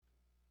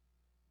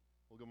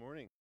Well, good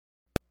morning.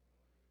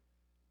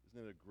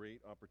 Isn't it a great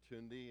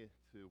opportunity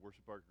to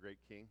worship our great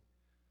King?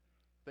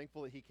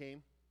 Thankful that He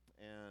came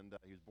and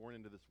He was born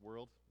into this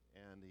world,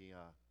 and He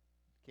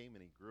came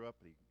and He grew up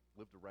and He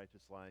lived a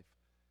righteous life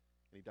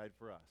and He died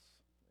for us.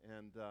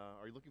 And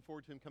are you looking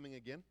forward to Him coming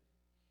again?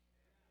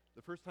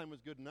 The first time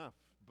was good enough,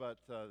 but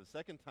the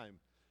second time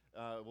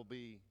will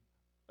be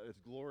as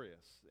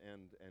glorious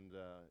and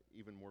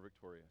even more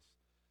victorious.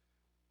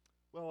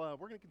 Well,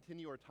 we're going to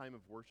continue our time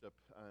of worship.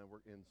 We're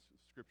in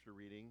scripture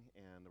reading,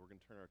 and we're going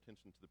to turn our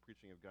attention to the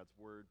preaching of God's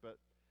word. But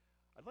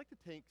I'd like to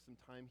take some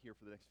time here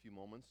for the next few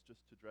moments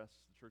just to address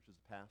the church as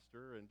a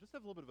pastor and just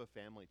have a little bit of a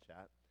family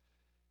chat.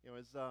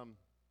 As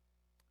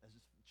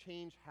this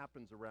change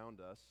happens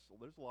around us,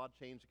 there's a lot of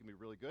change that can be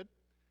really good,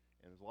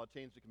 and there's a lot of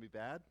change that can be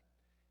bad.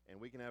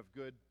 And we can have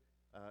good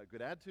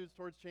attitudes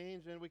towards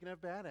change, and we can have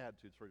bad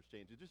attitudes towards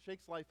change. It just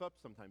shakes life up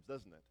sometimes,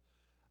 doesn't it?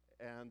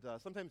 And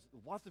sometimes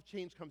lots of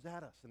change comes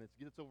at us, and it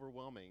gets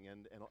overwhelming.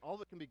 And all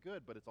of it can be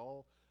good, but it's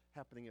all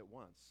happening at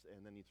once.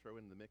 And then you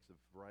throw in the mix of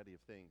a variety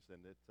of things.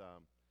 And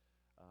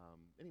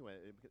anyway,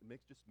 it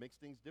just makes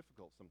things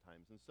difficult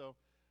sometimes. And so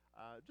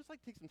just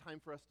like take some time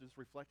for us to just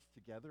reflect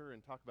together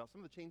and talk about some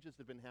of the changes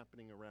that have been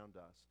happening around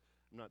us.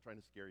 I'm not trying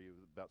to scare you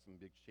about some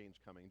big change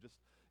coming. Just,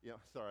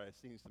 sorry, I've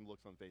seen some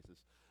looks on faces.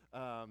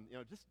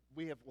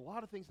 We have a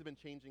lot of things that have been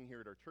changing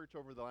here at our church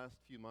over the last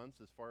few months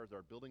as far as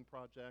our building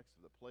projects,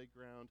 the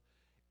playground,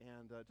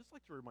 and just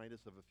like to remind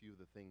us of a few of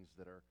the things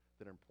that are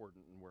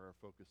important and where our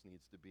focus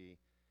needs to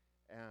be.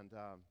 And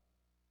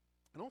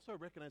also I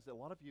recognize that a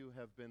lot of you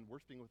have been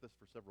worshiping with us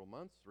for several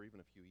months or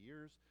even a few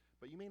years,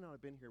 but you may not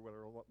have been here when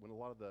a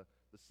lot of the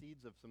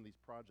seeds of some of these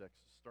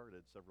projects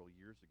started several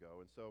years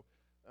ago. And so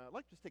I'd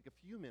like to just take a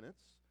few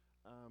minutes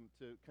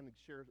to kind of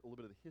share a little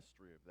bit of the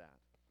history of that.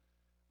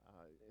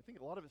 I think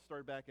a lot of it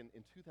started back in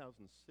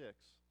 2006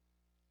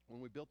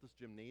 when we built this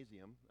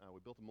gymnasium.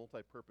 We built a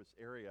multi-purpose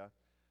area.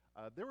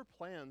 There were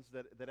plans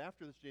that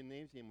after this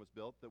gymnasium was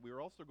built that we were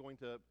also going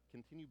to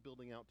continue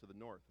building out to the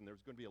north. And there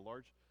was going to be a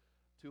large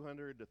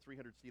 200 to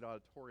 300 seat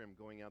auditorium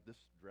going out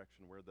this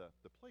direction where the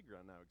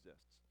playground now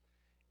exists.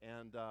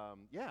 And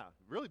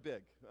really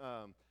big.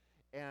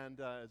 As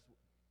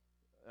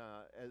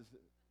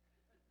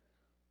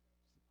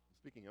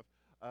speaking of,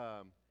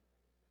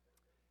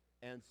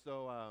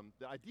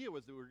 the idea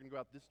was that we were going to go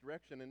out this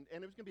direction, and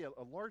it was going to be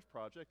a large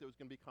project that was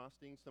going to be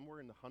costing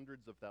somewhere in the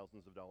hundreds of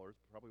thousands of dollars,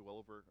 probably well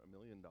over $1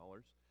 million.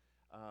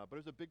 But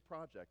it was a big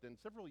project. And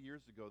several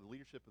years ago, the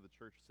leadership of the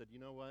church said, you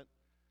know what?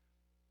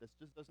 This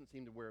just doesn't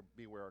seem to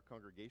be where our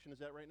congregation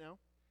is at right now,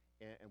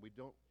 and we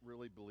don't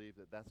really believe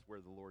that that's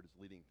where the Lord is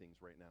leading things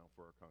right now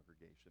for our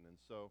congregation. And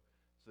so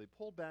they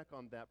pulled back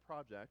on that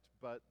project,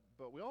 but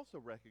we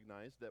also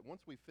recognized that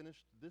once we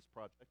finished this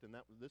project and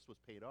this was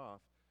paid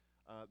off,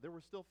 there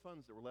were still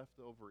funds that were left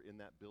over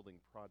in that building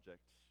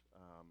project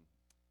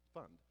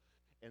fund.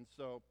 And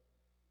so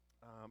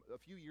a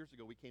few years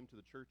ago, we came to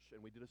the church and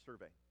we did a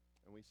survey.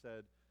 And we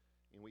said,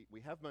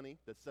 we have money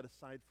that's set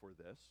aside for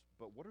this,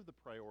 but what are the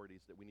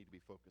priorities that we need to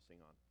be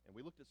focusing on? And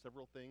we looked at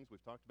several things.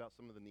 We've talked about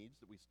some of the needs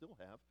that we still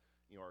have.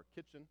 Our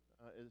kitchen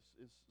is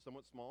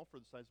somewhat small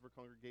for the size of our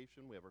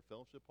congregation. We have our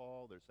fellowship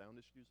hall. There's sound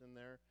issues in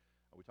there.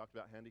 We talked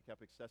about handicap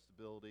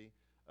accessibility,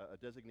 a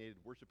designated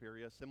worship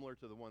area similar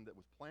to the one that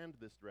was planned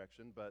this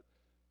direction, but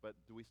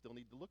do we still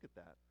need to look at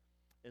that?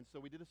 And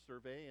so we did a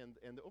survey, and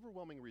the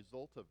overwhelming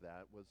result of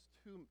that was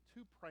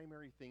two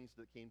primary things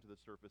that came to the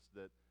surface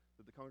that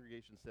the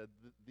congregation said,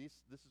 this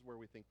is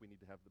where we think we need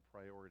to have the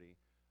priority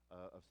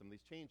of some of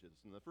these changes.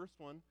 And the first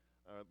one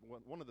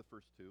of the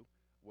first two,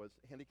 was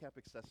handicap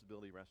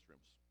accessibility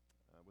restrooms.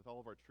 With all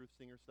of our Truth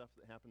Singer stuff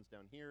that happens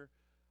down here,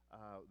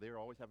 they're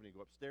always having to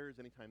go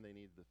upstairs anytime they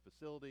need the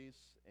facilities,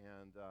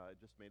 and it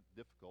just made it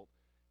difficult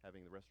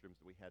having the restrooms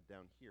that we had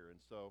down here.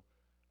 And so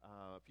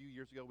a few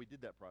years ago, we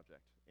did that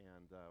project,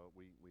 and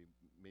we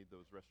made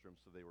those restrooms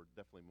so they were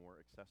definitely more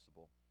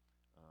accessible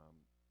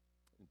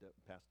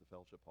past the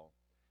fellowship hall.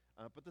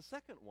 But the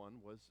second one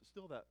was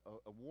still that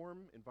a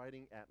warm,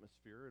 inviting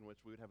atmosphere in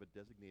which we would have a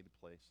designated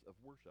place of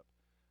worship.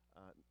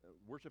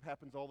 Worship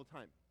happens all the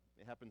time.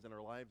 It happens in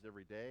our lives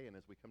every day, and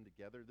as we come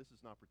together, this is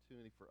an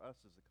opportunity for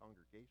us as a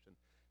congregation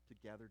to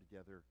gather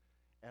together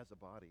as a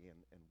body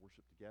and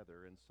worship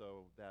together. And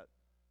so that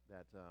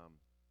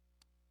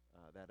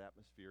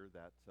atmosphere,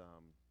 that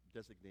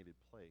designated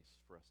place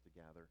for us to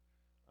gather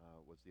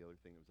was the other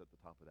thing that was at the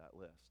top of that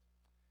list.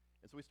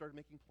 And so we started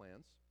making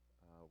plans.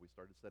 We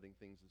started setting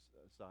things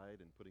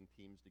aside and putting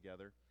teams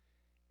together.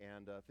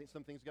 And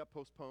some things got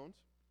postponed.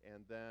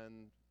 And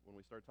then when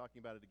we started talking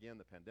about it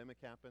again, the pandemic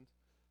happened.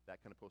 That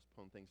kind of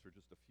postponed things for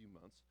just a few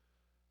months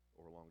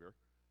or longer.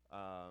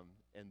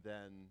 And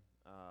then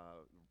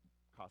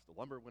cost of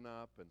lumber went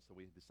up, and so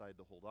we decided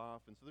to hold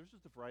off. And so there's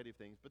just a variety of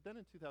things. But then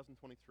in 2023,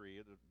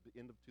 at the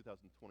end of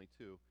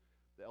 2022,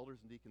 the elders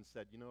and deacons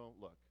said,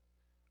 look,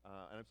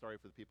 and I'm sorry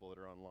for the people that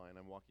are online.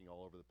 I'm walking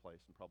all over the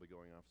place and probably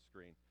going off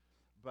screen.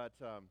 But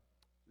the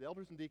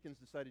elders and deacons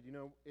decided,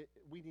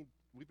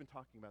 we've been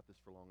talking about this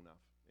for long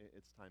enough.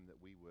 It's time that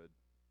we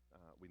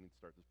need to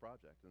start this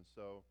project. And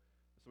so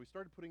So we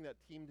started putting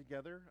that team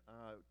together.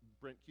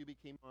 Brent Kuby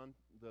came on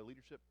the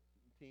leadership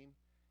team,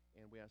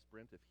 and we asked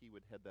Brent if he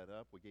would head that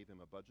up. We gave him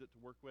a budget to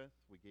work with.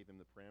 We gave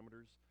him the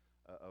parameters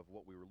of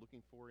what we were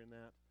looking for in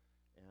that,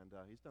 and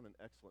he's done an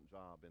excellent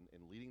job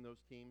in leading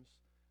those teams.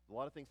 A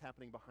lot of things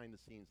happening behind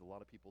the scenes a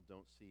lot of people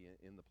don't see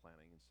in the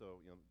planning, and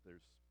so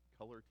there's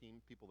color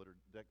team, people that are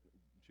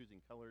choosing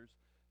colors.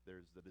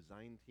 There's the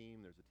design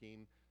team. There's a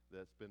team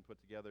that's been put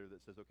together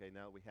that says, okay,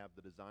 now we have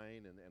the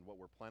design and what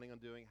we're planning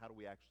on doing, how do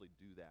we actually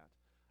do that?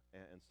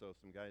 And so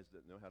some guys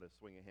that know how to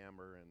swing a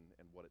hammer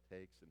and what it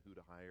takes and who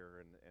to hire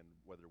and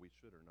whether we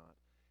should or not.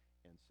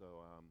 And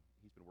so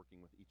he's been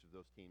working with each of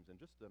those teams and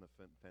just done a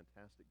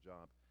fantastic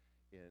job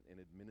in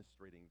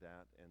administrating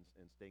that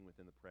and staying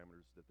within the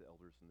parameters that the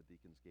elders and the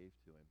deacons gave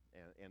to him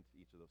and to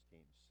each of those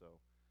teams. So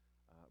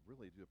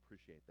really do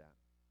appreciate that.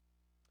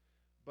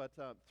 But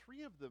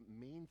three of the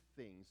main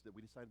things that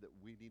we decided that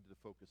we needed to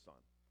focus on.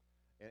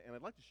 And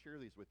I'd like to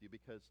share these with you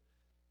because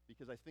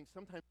I think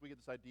sometimes we get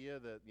this idea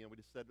that, we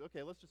just said,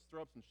 okay, let's just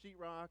throw up some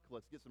sheetrock,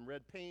 let's get some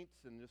red paint,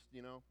 and just,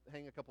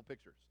 hang a couple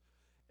pictures.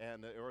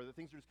 Or the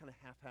things are just kind of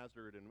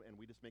haphazard, and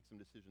we just make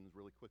some decisions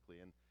really quickly.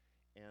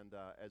 And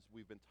as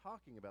we've been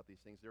talking about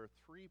these things, there are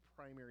three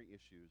primary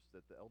issues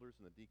that the elders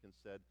and the deacons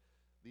said,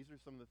 these are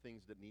some of the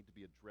things that need to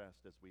be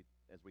addressed as we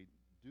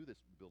do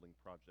this building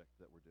project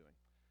that we're doing.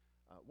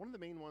 One of the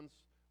main ones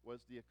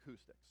was the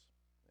acoustics.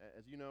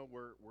 As you know,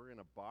 we're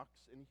in a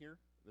box in here.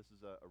 This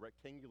is a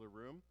rectangular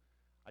room.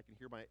 I can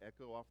hear my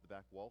echo off the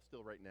back wall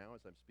still right now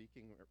as I'm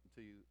speaking to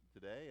you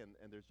today, and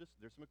there's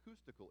some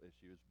acoustical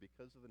issues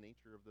because of the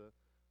nature of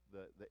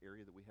the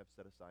area that we have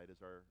set aside as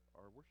our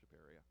worship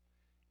area.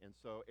 And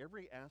so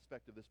every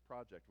aspect of this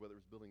project, whether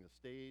it's building the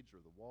stage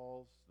or the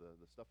walls,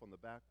 the stuff on the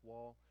back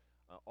wall,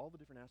 all the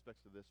different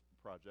aspects of this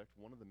project,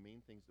 one of the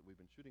main things that we've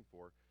been shooting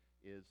for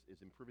is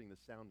improving the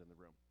sound in the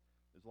room.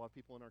 There's a lot of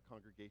people in our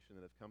congregation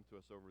that have come to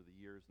us over the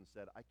years and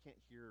said, I can't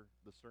hear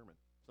the sermon.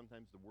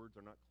 Sometimes the words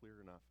are not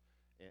clear enough,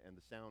 and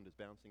the sound is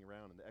bouncing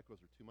around, and the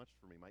echoes are too much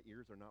for me. My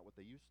ears are not what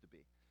they used to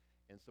be.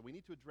 And so we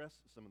need to address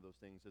some of those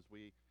things as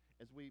we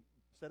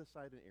set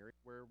aside an area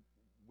where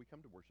we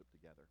come to worship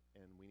together,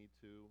 and we need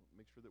to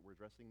make sure that we're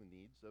addressing the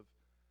needs of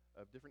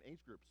different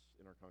age groups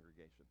in our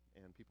congregation,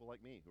 and people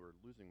like me who are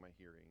losing my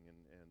hearing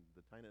and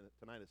the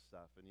tinnitus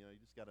stuff, and you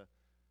just got to,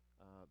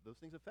 those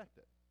things affect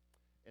it.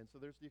 And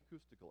so there's the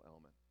acoustical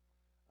element.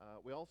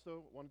 We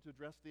also wanted to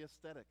address the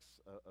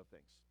aesthetics of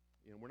things.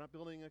 We're not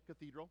building a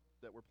cathedral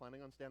that we're planning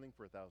on standing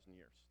for 1,000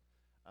 years.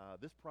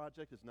 This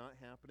project is not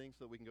happening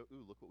so that we can go,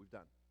 ooh, look what we've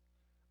done.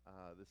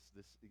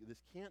 This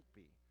can't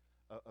be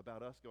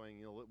about us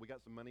going, we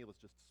got some money,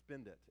 let's just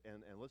spend it,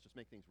 and let's just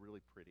make things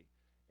really pretty.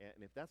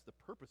 And if that's the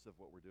purpose of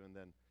what we're doing,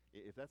 then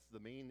if that's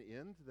the main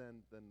end,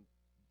 then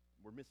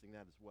we're missing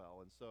that as well.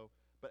 And so,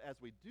 but as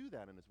we do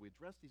that, and as we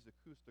address these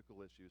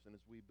acoustical issues, and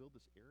as we build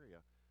this area,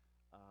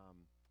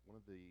 one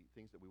of the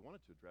things that we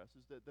wanted to address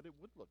is that it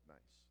would look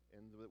nice,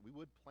 and that we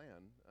would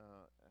plan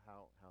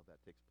how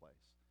that takes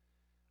place.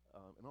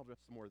 And I'll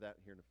address some more of that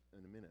here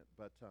in a minute.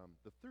 But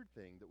the third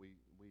thing that we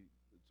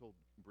told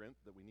Brent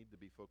that we need to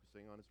be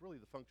focusing on is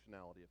really the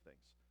functionality of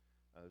things.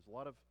 There's a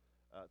lot of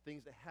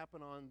things that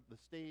happen on the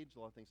stage, a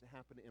lot of things that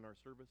happen in our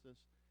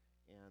services,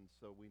 and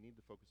so we need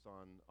to focus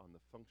on the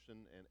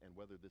function and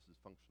whether this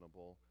is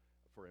functionable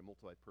for a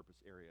multi-purpose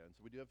area. And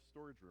so we do have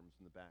storage rooms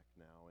in the back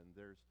now, and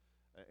there's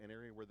an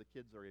area where the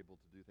kids are able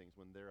to do things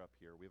when they're up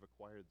here. We have a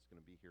choir that's going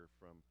to be here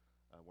from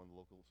one of the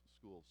local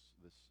schools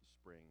this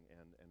spring,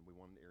 and we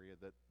want an area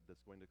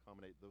that's going to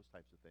accommodate those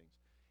types of things.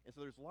 And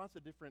so there's lots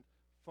of different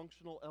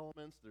functional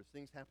elements. There's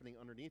things happening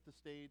underneath the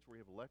stage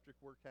where you have electric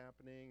work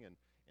happening and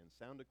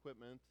sound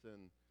equipment,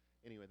 and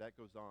anyway, that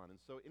goes on. And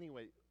so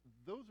anyway,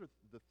 those are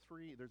the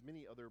three. There's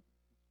many other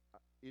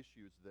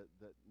issues that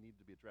need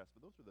to be addressed,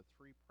 but those are the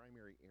three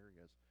primary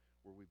areas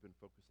where we've been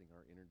focusing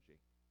our energy.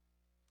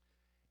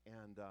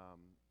 And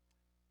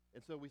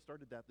so we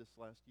started that this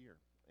last year.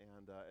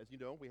 And as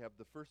you know, we have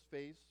the first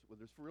phase. Well,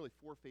 there's really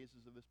 4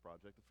 phases of this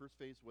project. The first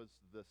phase was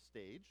the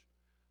stage.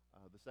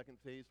 The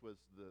second phase was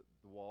the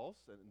walls.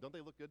 And don't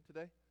they look good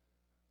today?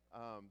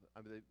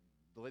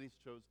 The ladies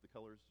chose the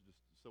colors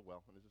just so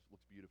well, and it just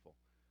looks beautiful.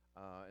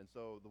 And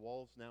so the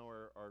walls now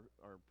are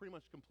pretty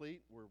much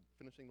complete. We're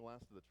finishing the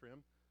last of the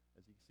trim.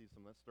 As you can see,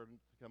 some of that's starting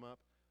to come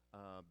up.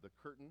 The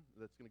curtain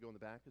that's going to go in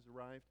the back has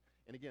arrived.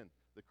 And again,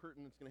 the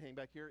curtain that's going to hang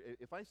back here,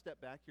 if I step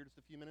back here just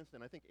a few minutes,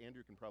 and I think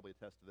Andrew can probably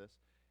attest to this,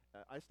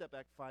 I step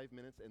back 5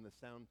 minutes and the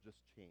sound just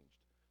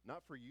changed.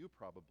 Not for you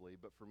probably,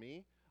 but for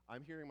me,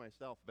 I'm hearing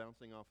myself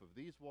bouncing off of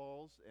these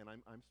walls, and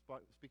I'm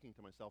speaking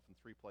to myself in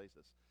 3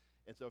 places.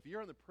 And so if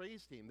you're on the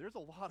praise team, there's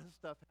a lot of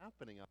stuff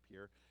happening up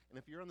here. And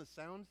if you're on the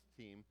sound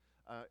team,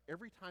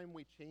 every time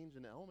we change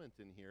an element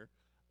in here,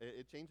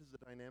 it changes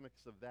the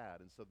dynamics of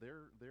that. And so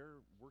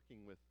they're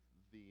working with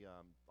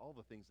all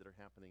the things that are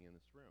happening in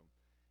this room.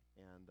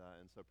 And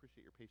so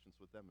appreciate your patience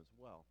with them as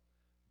well.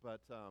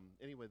 But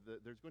anyway,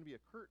 there's going to be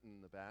a curtain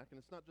in the back,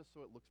 and it's not just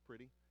so it looks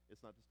pretty.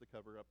 It's not just to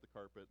cover up the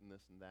carpet and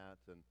this and that.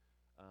 And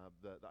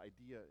The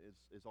idea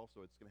is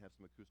also it's going to have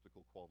some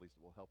acoustical qualities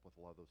that will help with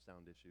a lot of those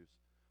sound issues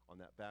on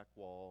that back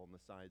wall, on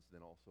the sides,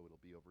 then also it'll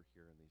be over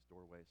here in these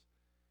doorways.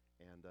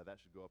 And that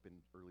should go up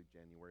in early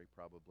January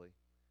probably,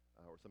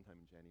 or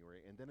sometime in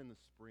January. And then in the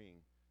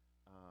spring,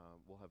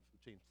 we'll have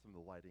changed some of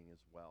the lighting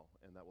as well,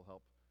 and that will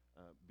help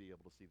be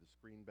able to see the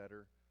screen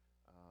better,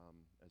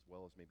 as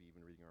well as maybe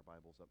even reading our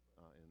Bibles up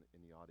in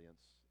the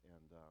audience.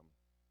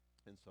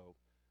 And so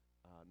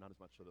not as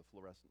much of the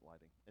fluorescent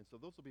lighting. And so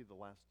those will be the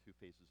last two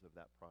phases of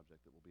that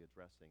project that we'll be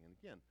addressing. And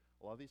again,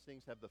 a lot of these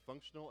things have the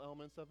functional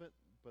elements of it,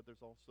 but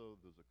there's also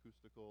those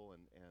acoustical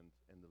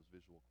and those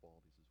visual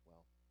qualities as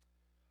well.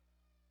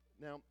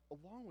 Now,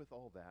 along with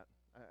all that,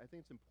 I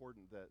think it's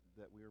important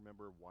that we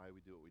remember why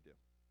we do what we do,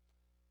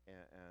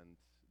 and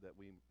that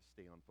we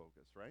stay on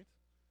focus, right?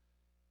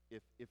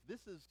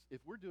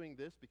 If we're doing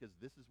this because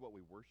this is what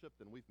we worship,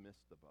 then we've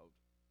missed the boat.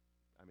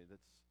 I mean,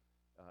 that's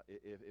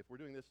if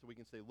we're doing this so we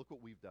can say, look what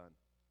we've done,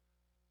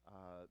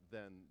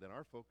 then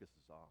our focus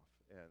is off,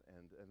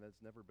 and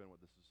that's never been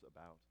what this is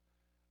about.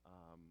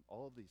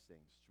 All of these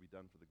things should be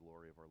done for the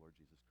glory of our Lord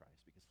Jesus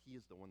Christ, because He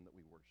is the one that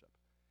we worship.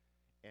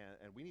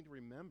 And we need to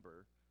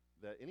remember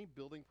that any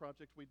building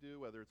project we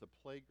do, whether it's a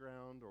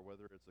playground or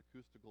whether it's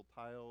acoustical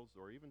tiles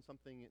or even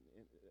something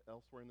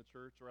elsewhere in the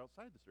church or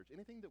outside the church,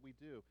 anything that we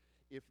do,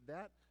 if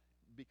that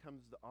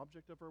becomes the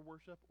object of our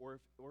worship,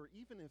 or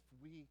even if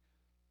we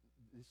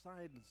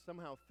decide and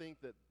somehow think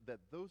that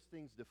those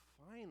things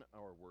define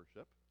our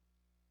worship,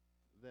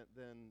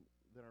 then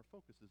our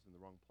focus is in the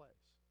wrong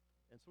place.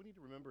 And so we need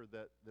to remember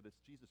that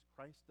it's Jesus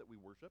Christ that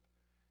we worship,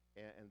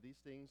 and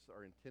these things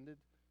are intended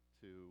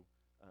to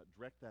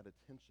direct that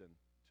attention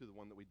to the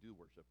one that we do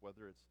worship,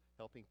 whether it's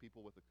helping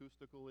people with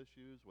acoustical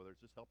issues, whether it's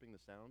just helping the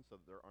sound so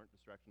that there aren't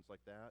distractions like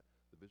that,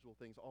 the visual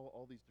things,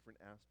 all these different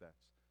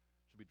aspects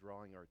should be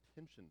drawing our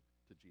attention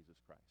to Jesus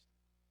Christ.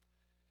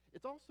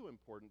 It's also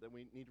important that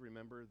we need to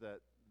remember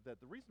that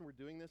the reason we're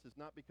doing this is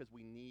not because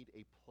we need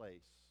a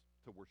place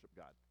to worship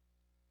God,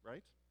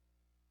 right?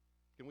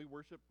 Can we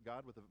worship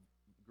God with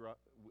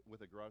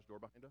a garage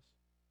door behind us?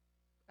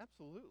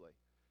 Absolutely.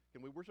 Can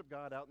we worship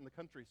God out in the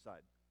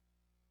countryside?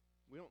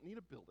 We don't need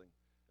a building.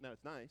 Now,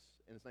 it's nice,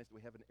 and it's nice that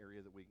we have an area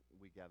that we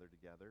gather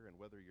together, and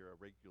whether you're a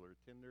regular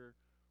attender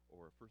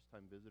or a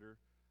first-time visitor,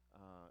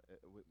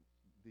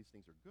 these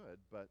things are good,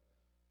 but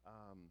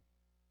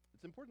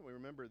it's important we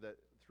remember that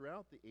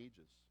throughout the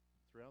ages,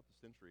 throughout the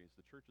centuries,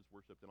 the church has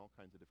worshipped in all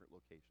kinds of different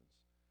locations.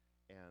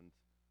 And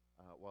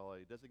while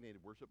a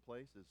designated worship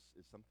place is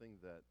something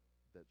that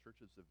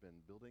churches have been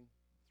building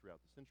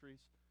throughout the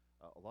centuries,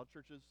 a lot of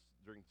churches,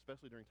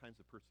 especially during times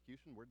of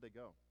persecution, where'd they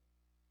go?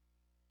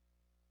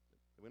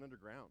 They went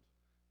underground.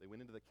 They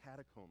went into the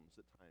catacombs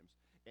at times,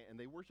 and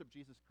they worshiped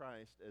Jesus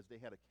Christ as they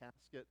had a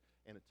casket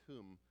and a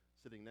tomb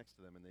sitting next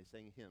to them, and they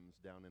sang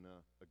hymns down in a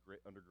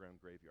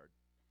underground graveyard.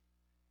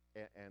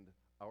 And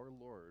our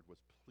Lord was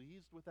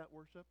pleased with that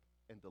worship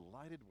and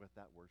delighted with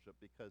that worship,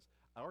 because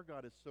our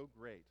God is so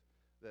great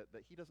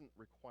that He doesn't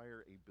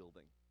require a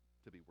building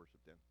to be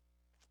worshiped in.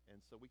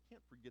 And so we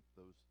can't forget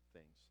those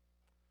things.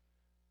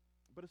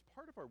 But as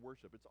part of our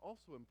worship, it's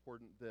also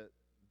important that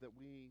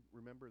we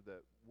remember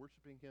that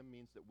worshiping Him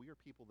means that we are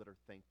people that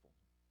are thankful.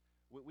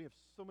 We have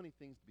so many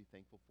things to be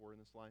thankful for in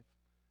this life.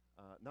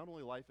 Not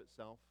only life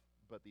itself,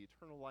 but the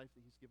eternal life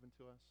that He's given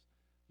to us.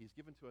 He's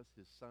given to us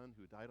His Son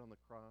who died on the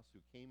cross,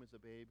 who came as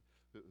a babe,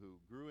 who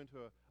grew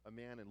into a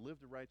man and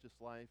lived a righteous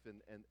life,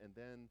 and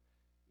then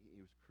He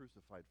was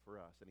crucified for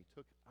us, and He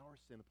took our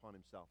sin upon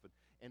Himself.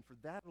 And for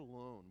that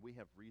alone, we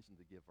have reason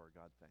to give our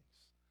God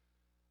thanks.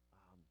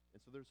 And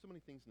so there's so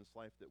many things in this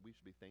life that we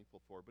should be thankful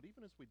for. But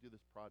even as we do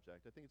this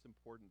project, I think it's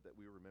important that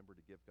we remember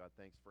to give God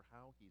thanks for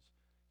how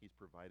He's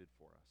provided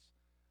for us.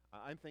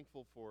 I'm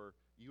thankful for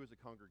you as a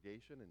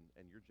congregation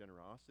and your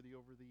generosity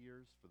over the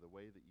years, for the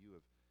way that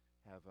you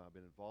have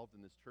been involved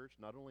in this church,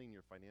 not only in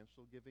your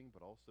financial giving,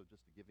 but also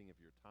just the giving of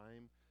your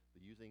time,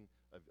 the using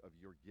of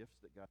your gifts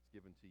that God's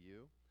given to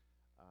you.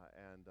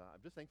 And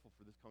I'm just thankful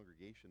for this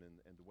congregation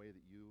and the way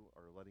that you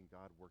are letting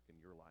God work in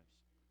your lives.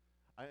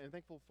 I am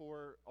thankful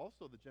for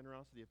also the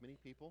generosity of many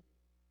people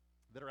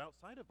that are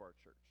outside of our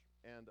church.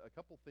 And a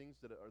couple things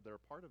that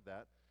are part of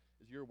that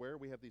is, you're aware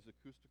we have these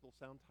acoustical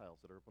sound tiles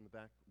that are up on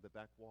the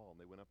back wall, and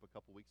they went up a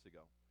couple weeks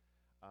ago.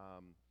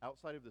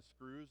 Outside of the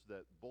screws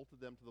that bolted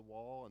them to the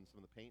wall and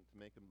some of the paint to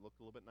make them look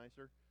a little bit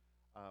nicer,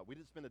 we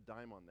didn't spend a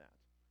dime on that.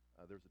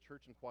 There's a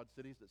church in Quad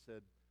Cities that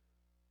said,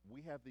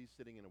 we have these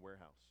sitting in a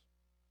warehouse,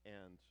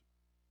 and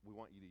we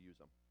want you to use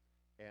them.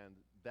 And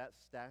that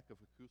stack of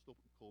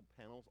acoustical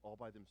panels all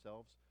by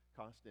themselves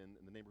cost in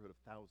the neighborhood of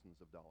thousands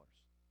of dollars.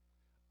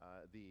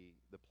 The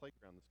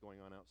playground that's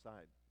going on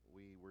outside,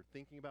 we were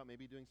thinking about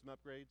maybe doing some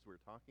upgrades. We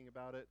were talking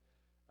about it.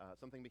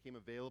 Something became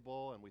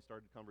available, and we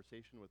started a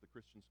conversation with the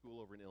Christian school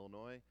over in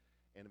Illinois.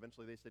 And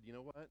eventually they said, you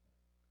know what?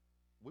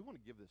 We want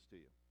to give this to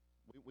you.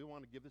 We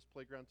want to give this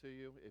playground to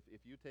you.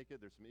 If you take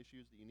it, there's some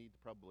issues that you need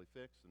to probably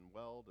fix and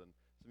weld. And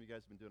some of you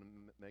guys have been doing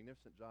a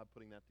magnificent job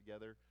putting that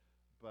together.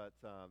 But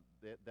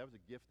that was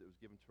a gift that was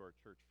given to our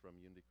church from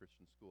Unity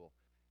Christian School.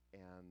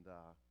 And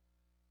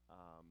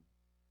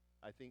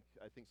I think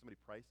somebody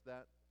priced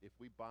that. If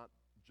we bought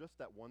just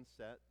that one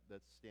set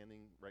that's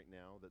standing right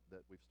now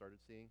that we've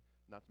started seeing,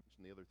 not to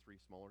mention the other three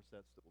smaller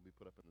sets that will be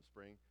put up in the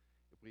spring,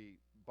 if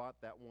we bought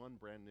that one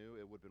brand new,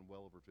 it would have been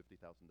well over $50,000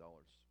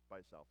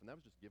 by itself, and that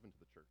was just given to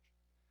the church.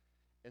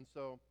 And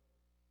so,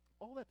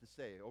 all that to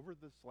say, over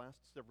this last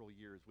several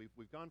years,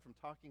 we've gone from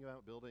talking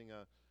about building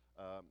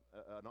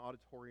an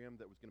auditorium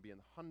that was going to be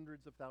in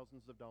hundreds of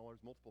thousands of dollars,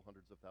 multiple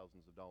hundreds of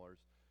thousands of dollars,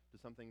 to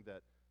something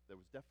that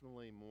was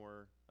definitely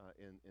more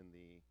in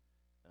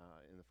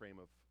the frame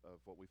of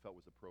what we felt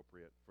was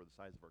appropriate for the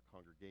size of our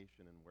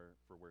congregation and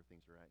where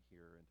things are at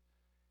here.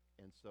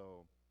 And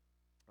so,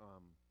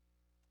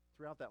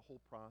 throughout that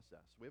whole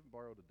process, we haven't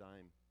borrowed a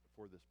dime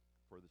for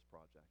this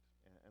project,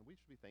 and we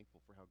should be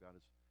thankful for how God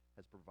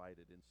has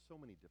provided in so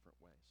many different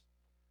ways.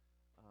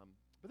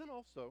 But then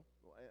also,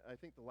 I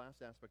think the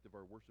last aspect of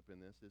our worship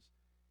in this is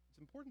it's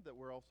important that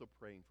we're also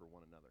praying for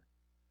one another.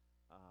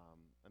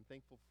 I'm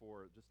thankful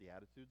for just the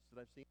attitudes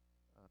that I've seen.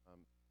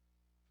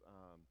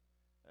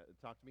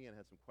 Talked to me and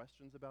had some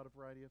questions about a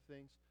variety of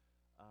things.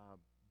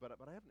 But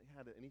I haven't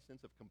had any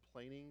sense of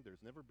complaining.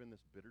 There's never been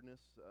this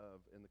bitterness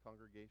in the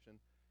congregation.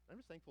 And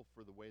I'm just thankful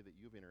for the way that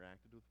you've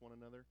interacted with one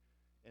another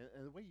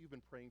and the way you've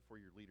been praying for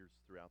your leaders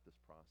throughout this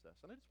process.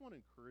 And I just want to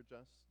encourage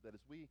us that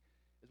as we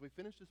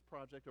finish this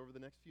project over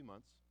the next few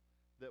months,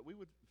 that we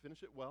would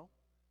finish it well,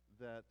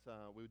 that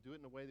we would do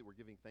it in a way that we're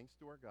giving thanks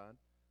to our God,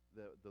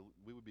 that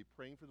we would be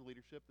praying for the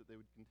leadership, that they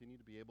would continue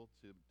to be able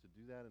to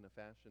do that in a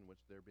fashion in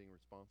which they're being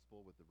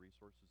responsible with the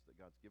resources that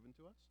God's given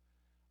to us.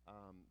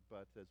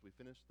 But as we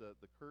finish the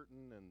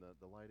curtain and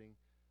the lighting,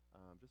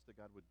 just that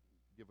God would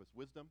give us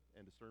wisdom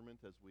and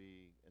discernment as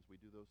we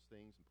do those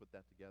things and put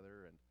that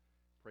together, and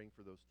praying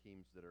for those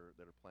teams that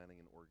are planning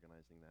and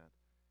organizing that.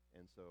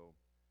 And so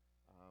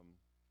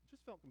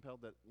just felt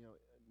compelled that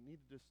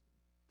need to just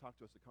talk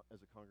to us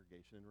as a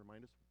congregation and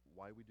remind us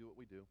why we do what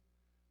we do,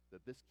 that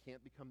this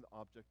can't become the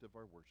object of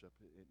our worship.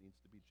 It needs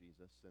to be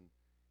Jesus, and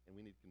we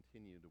need to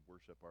continue to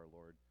worship our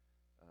Lord,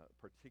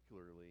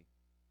 particularly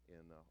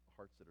in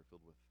hearts that are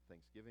filled with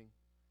thanksgiving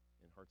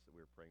and hearts that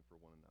we are praying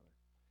for one another.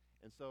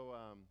 And so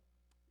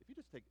if you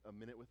just take a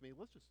minute with me,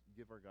 let's just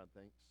give our God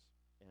thanks,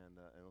 and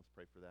let's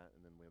pray for that,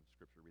 and then we have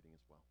scripture reading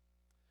as well.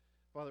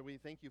 Father, we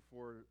thank you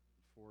for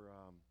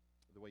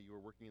the way you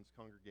are working in this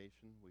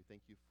congregation. We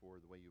thank you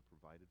for the way you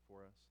provided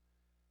for us.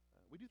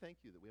 We do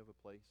thank you that we have a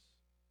place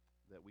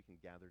that we can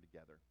gather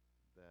together,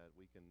 that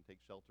we can take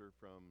shelter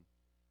from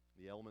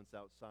the elements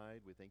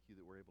outside. We thank you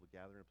that we're able to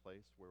gather in a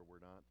place where we're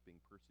not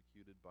being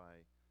persecuted by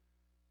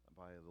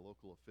the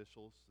local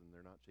officials, and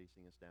they're not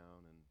chasing us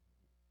down, and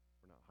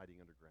we're not hiding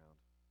underground.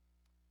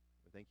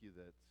 We thank you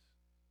that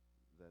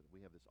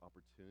we have this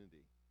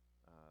opportunity,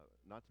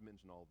 not to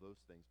mention all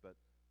those things, but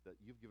that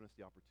you've given us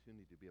the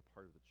opportunity to be a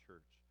part of the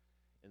church,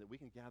 and that we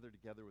can gather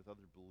together with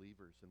other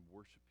believers and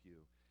worship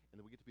you, and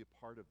that we get to be a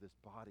part of this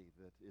body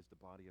that is the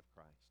body of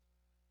Christ,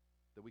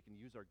 that we can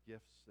use our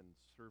gifts and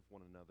serve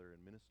one another and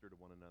minister to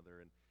one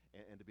another,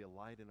 and to be a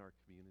light in our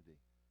community.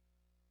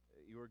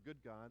 You are a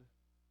good God,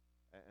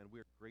 and we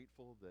are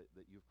grateful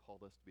that you've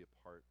called us to be a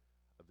part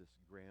of this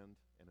grand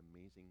and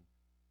amazing,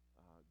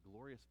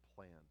 glorious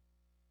plan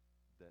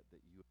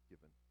that you have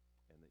given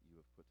and that you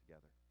have put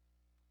together.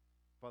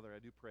 Father,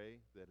 I do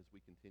pray that as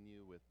we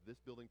continue with this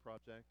building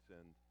project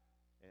and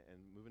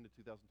move into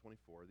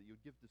 2024, that you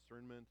would give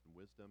discernment and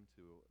wisdom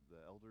to the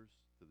elders,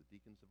 to the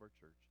deacons of our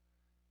church.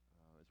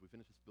 As we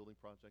finish this building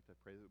project, I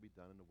pray that it would be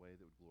done in a way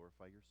that would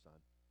glorify your Son.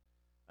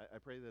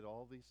 I pray that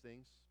all these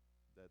things,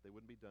 that they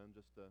wouldn't be done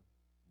just to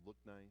look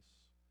nice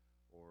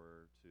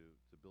or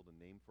to build a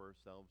name for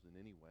ourselves in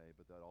any way,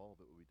 but that all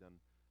of it would be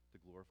done to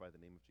glorify the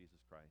name of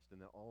Jesus Christ,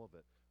 and that all of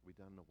it would be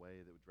done in a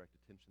way that would direct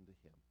attention to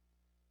him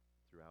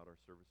throughout our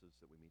services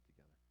that we meet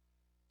together.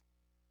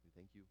 We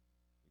thank you.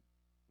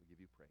 We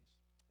give you praise.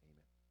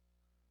 Amen.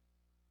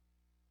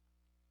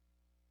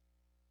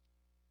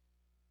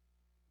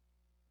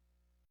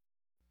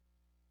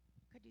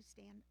 Could you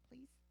stand,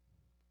 please?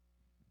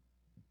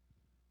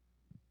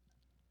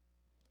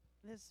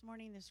 This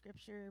morning, the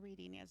scripture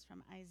reading is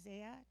from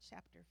Isaiah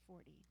chapter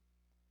 40.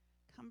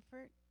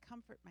 Comfort,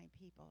 comfort my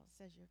people,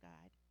 says your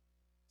God.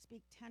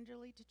 Speak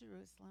tenderly to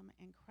Jerusalem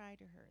and cry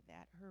to her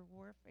that her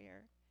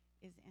warfare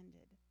is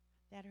ended,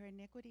 that her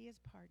iniquity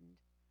is pardoned,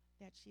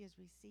 that she has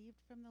received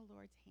from the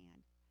Lord's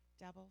hand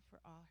double for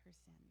all her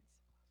sins.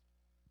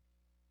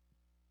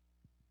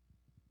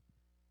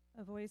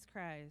 A voice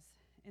cries,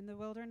 "In the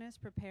wilderness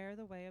prepare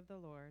the way of the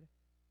Lord.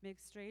 Make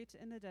straight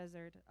in the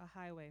desert a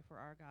highway for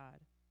our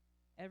God.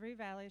 Every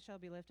valley shall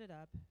be lifted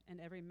up, and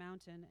every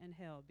mountain and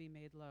hill be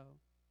made low.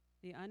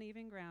 The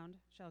uneven ground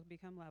shall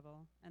become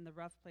level, and the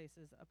rough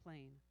places a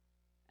plain.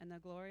 And the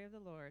glory of the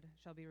Lord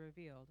shall be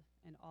revealed,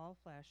 and all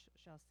flesh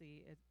shall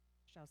see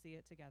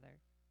it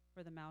together,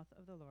 for the mouth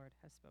of the Lord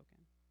has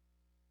spoken."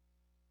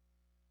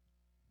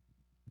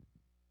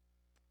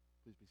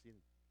 Please be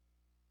seated.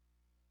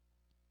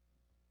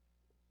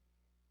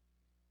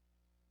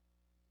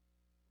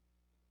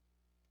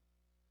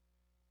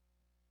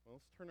 Well,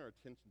 let's turn our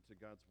attention to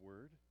God's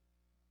Word,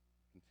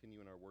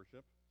 continue in our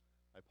worship.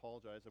 I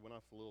apologize. I went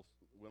off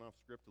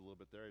script a little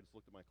bit there. I just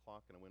looked at my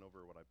clock and I went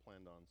over what I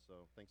planned on.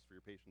 So thanks for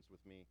your patience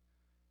with me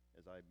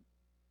as I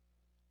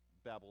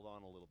babbled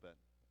on a little bit.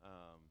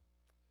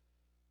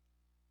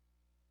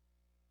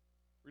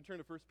 We're going to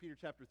turn to 1 Peter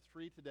chapter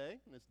 3 today.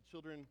 And as the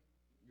children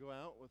go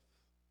out with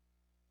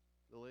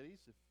the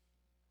ladies, if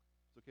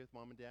it's okay with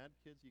mom and dad,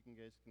 kids,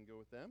 guys can go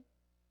with them.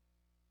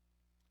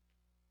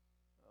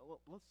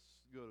 Let's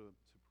go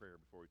to prayer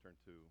before we turn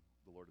to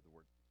the Lord of the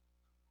Word.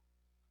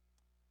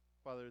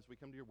 Father, as we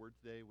come to your word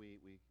today, we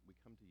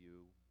come to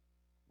you.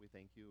 We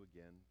thank you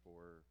again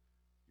for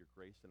your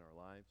grace in our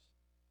lives.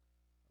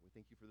 We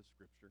thank you for the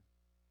scripture,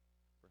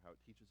 for how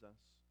it teaches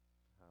us,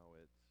 how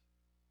it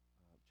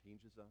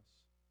changes us.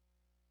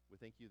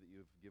 We thank you that you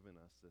have given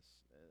us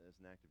this as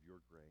an act of your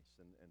grace.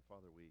 And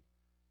Father, we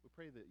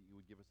pray that you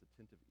would give us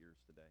attentive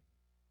ears today.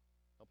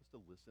 Help us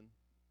to listen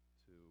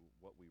to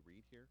what we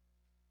read here.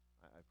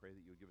 I pray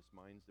that you would give us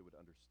minds that would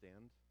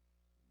understand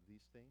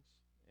these things.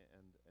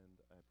 And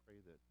I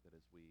pray that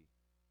as we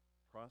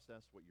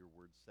process what your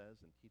word says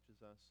and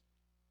teaches us,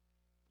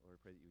 Lord, I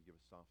pray that you would give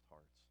us soft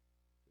hearts,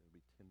 that would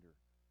be tender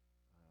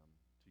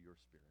to your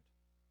spirit,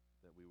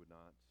 that we would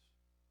not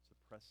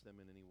suppress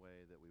them in any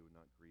way, that we would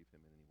not grieve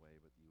him in any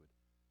way, but you would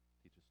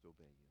teach us to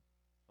obey you.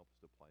 Help us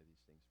to apply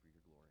these things for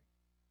your glory.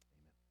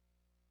 Amen.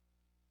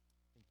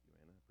 Thank you,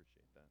 Anna. I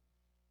appreciate that.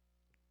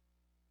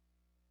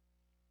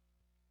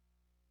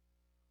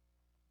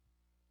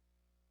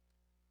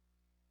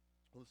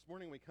 Well, this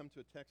morning we come to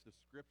a text of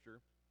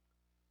Scripture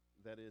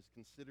that is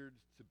considered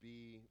to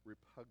be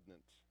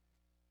repugnant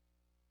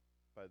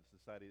by the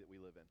society that we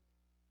live in.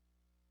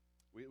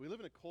 We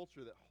live in a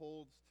culture that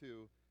holds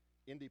to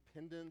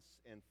independence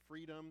and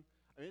freedom.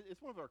 I mean,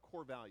 it's one of our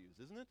core values,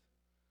 isn't it?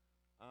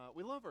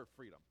 We love our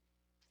freedom.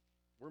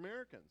 We're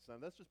Americans.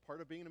 That's just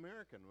part of being an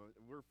American.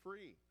 We're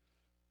free.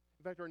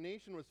 In fact, our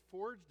nation was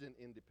forged in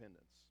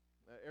independence.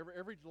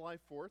 Every July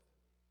 4th,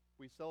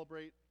 we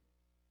celebrate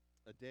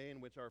a day in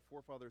which our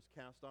forefathers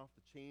cast off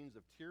the chains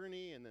of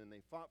tyranny and then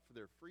they fought for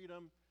their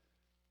freedom.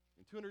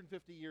 And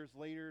 250 years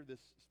later, this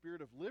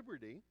spirit of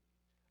liberty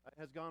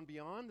has gone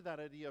beyond that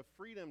idea of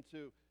freedom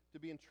to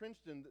be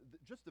entrenched in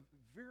just the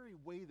very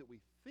way that we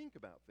think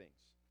about things.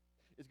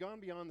 It's gone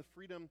beyond the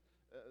freedom,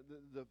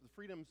 the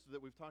freedoms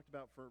that we've talked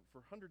about for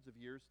hundreds of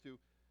years to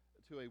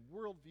a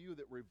worldview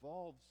that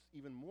revolves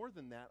even more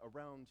than that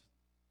around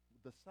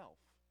the self.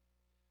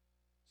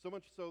 So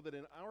much so that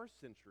in our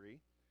century,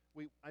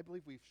 I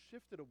believe we've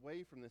shifted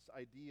away from this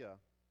idea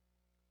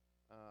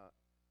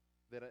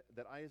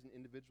that I as an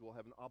individual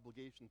have an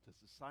obligation to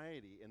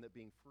society, and that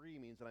being free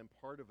means that I'm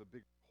part of a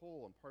big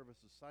whole. I'm part of a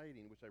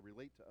society in which I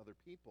relate to other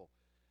people.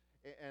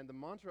 And the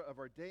mantra of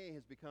our day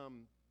has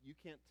become, you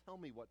can't tell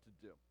me what to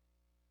do.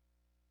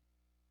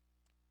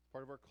 It's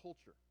part of our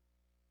culture.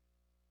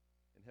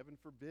 And heaven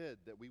forbid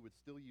that we would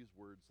still use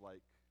words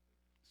like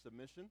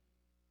submission,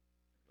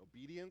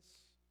 obedience,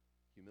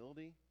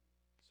 humility,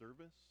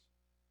 service.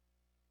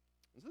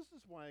 And this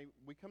is why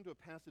we come to a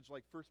passage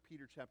like 1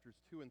 Peter chapters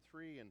 2 and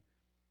 3, and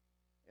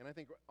I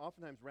think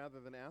oftentimes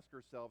rather than ask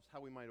ourselves how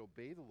we might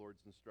obey the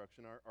Lord's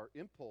instruction, our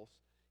impulse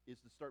is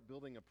to start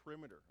building a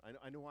perimeter.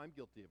 I know I'm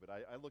guilty of it.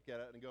 I look at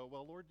it and go,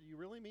 well, Lord, do you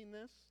really mean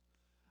this?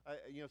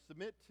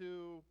 Submit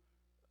to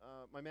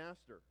my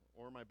master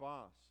or my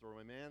boss or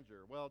my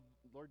manager. Well,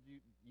 Lord,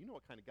 you know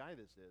what kind of guy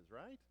this is,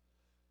 right?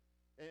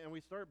 And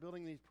we start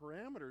building these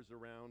parameters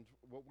around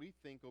what we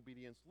think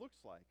obedience looks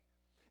like.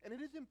 And it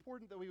is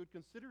important that we would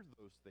consider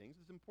those things.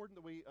 It's important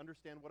that we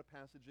understand what a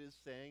passage is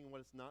saying and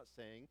what it's not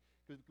saying,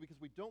 because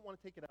we don't want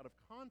to take it out of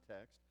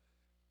context.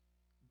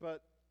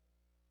 But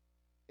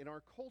in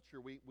our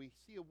culture, we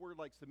see a word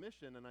like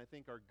submission, and I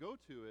think our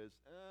go-to is,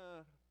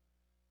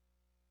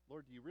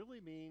 Lord, do you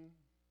really mean?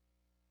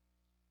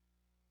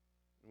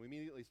 And we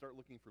immediately start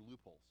looking for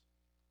loopholes.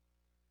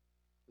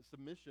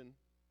 Submission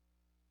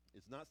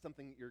is not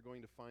something that you're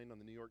going to find on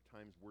the New York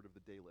Times Word of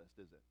the Day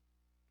list, is it?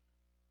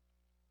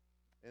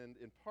 And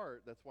in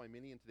part, that's why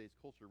many in today's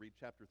culture read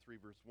chapter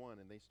 3, verse 1,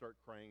 and they start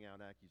crying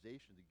out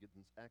accusations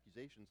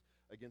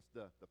against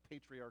the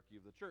patriarchy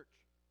of the church.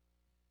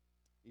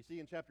 You see,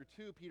 in chapter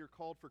 2, Peter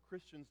called for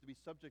Christians to be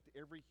subject to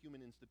every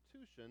human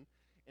institution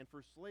and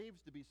for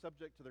slaves to be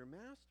subject to their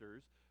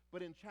masters.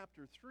 But in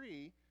chapter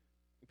 3,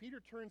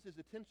 Peter turns his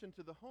attention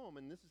to the home,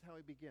 and this is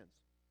how he begins.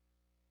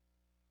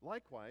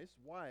 Likewise,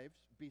 wives,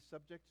 be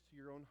subject to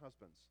your own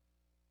husbands,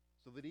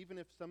 so that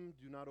even if some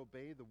do not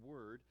obey the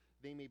word,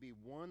 they may be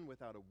won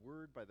without a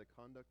word by the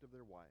conduct of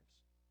their wives,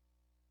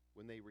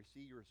 when they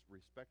receive your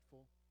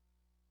respectful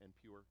and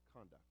pure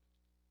conduct.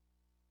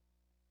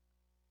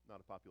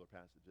 Not a popular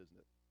passage, isn't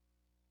it?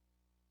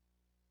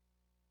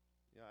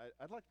 Yeah,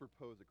 I'd like to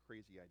propose a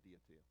crazy idea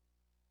to you.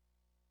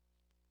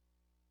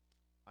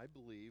 I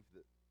believe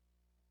that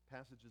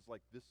passages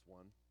like this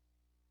one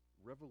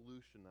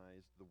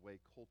revolutionized the way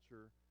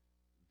culture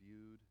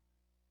viewed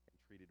and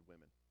treated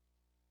women.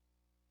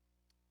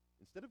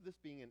 Instead of this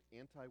being an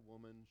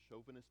anti-woman,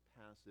 chauvinist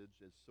passage,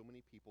 as so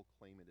many people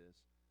claim it is,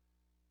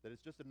 that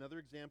it's just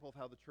another example of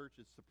how the church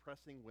is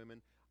suppressing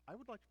women, I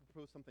would like to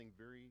propose something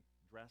very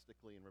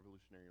drastically and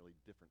revolutionarily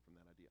different from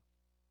that idea.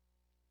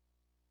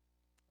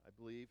 I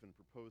believe and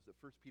propose that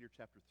 1 Peter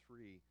chapter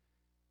 3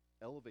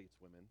 elevates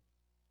women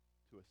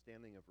to a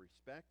standing of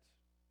respect,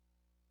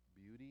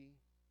 beauty,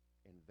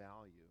 and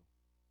value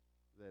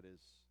that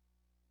is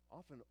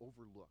often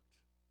overlooked.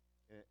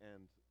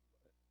 And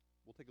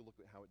we'll take a look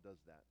at how it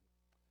does that.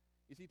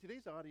 You see,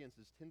 today's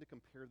audiences tend to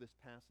compare this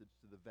passage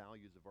to the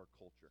values of our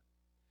culture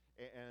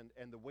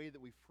and the way that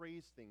we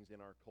phrase things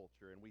in our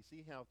culture. And we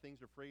see how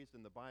things are phrased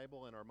in the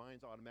Bible, and our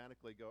minds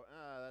automatically go,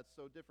 that's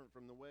so different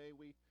from the way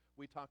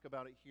we talk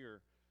about it here.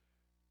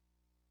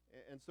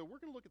 And so we're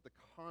going to look at the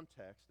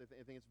context.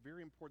 I think it's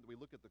very important that we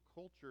look at the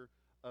culture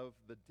of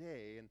the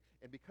day. And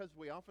because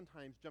we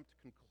oftentimes jump to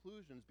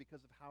conclusions because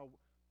of how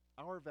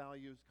our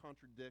values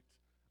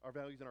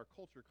in our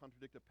culture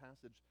contradict a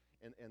passage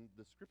and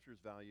the Scripture's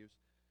values,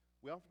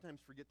 we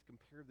oftentimes forget to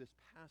compare this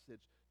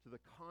passage to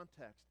the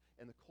context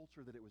and the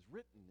culture that it was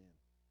written in.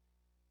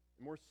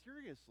 And more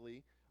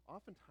seriously,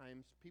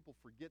 oftentimes people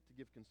forget to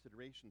give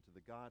consideration to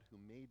the God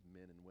who made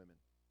men and women,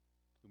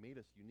 who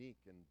made us unique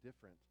and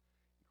different,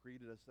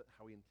 created us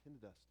how he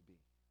intended us to be,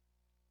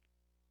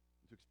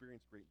 and to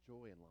experience great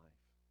joy in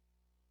life,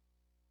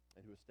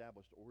 and who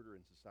established order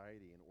in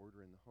society and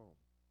order in the home.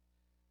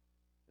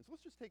 And so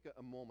let's just take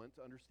a moment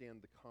to understand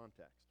the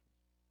context.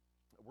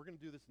 We're going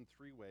to do this in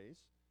three ways.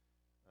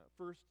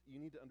 First, you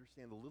need to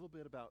understand a little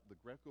bit about the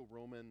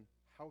Greco-Roman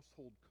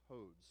household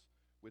codes,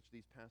 which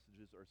these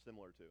passages are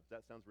similar to.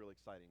 That sounds really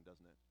exciting,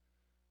 doesn't it?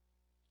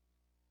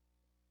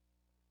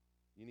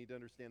 You need to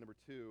understand, number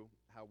two,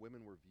 how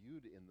women were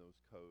viewed in those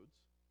codes.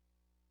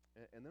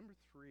 And number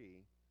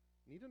three,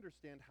 you need to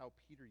understand how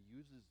Peter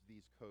uses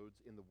these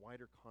codes in the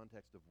wider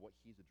context of what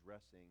he's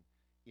addressing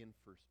in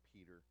 1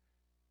 Peter.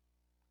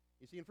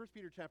 You see, in 1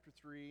 Peter chapter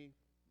 3,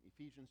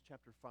 Ephesians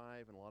chapter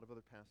 5, and a lot of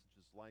other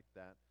passages like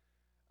that,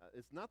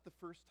 it's not the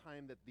first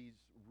time that these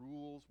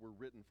rules were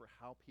written for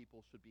how people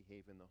should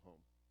behave in the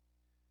home.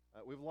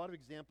 We have a lot of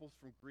examples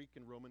from Greek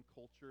and Roman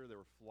culture. There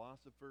were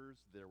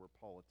philosophers, there were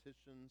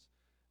politicians,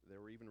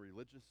 there were even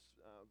religious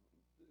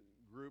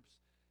groups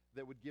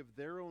that would give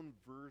their own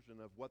version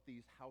of what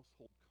these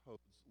household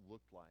codes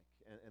looked like.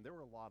 And there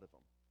were a lot of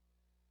them.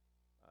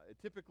 It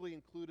typically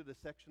included a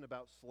section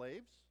about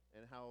slaves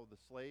and how the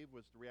slave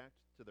was to react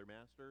to their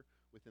master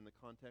within the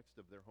context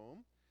of their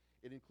home.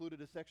 It included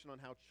a section on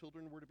how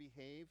children were to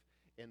behave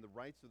and the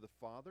rights of the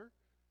father.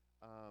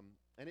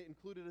 And it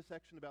included a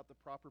section about the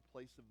proper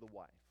place of the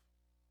wife.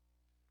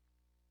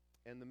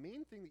 And the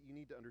main thing that you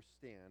need to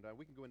understand,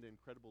 we can go into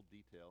incredible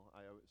detail.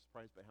 I was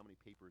surprised by how many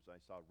papers I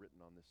saw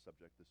written on this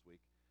subject this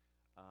week.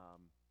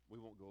 We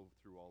won't go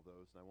through all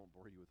those, and I won't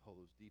bore you with all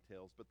those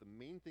details. But the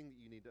main thing that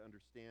you need to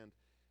understand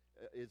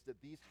is that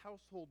these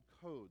household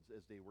codes,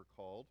 as they were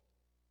called,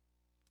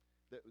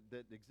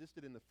 that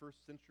existed in the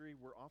first century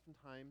were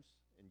oftentimes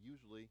and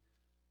usually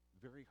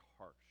very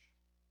harsh.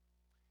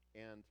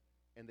 And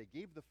they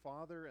gave the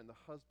father and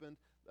the husband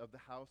of the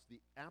house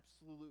the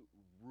absolute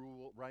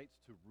rights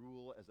to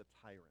rule as a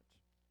tyrant.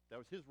 That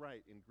was his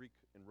right in Greek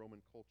and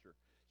Roman culture.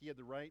 He had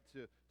the right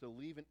to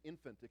leave an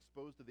infant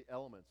exposed to the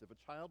elements. If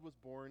a child was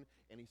born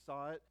and he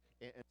saw it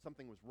and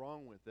something was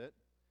wrong with it,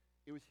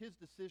 it was his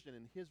decision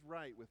and his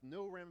right, with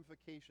no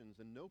ramifications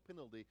and no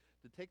penalty,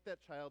 to take that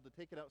child, to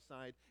take it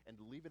outside, and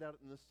to leave it out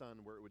in the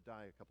sun where it would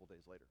die a couple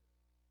days later.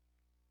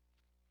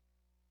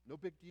 No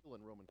big deal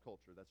in Roman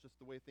culture. That's just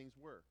the way things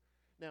were.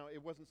 Now,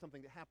 it wasn't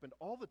something that happened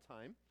all the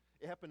time.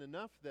 It happened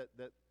enough that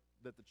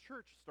the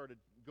church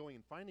started going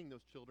and finding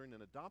those children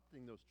and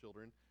adopting those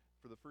children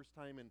for the first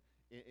time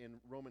in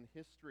Roman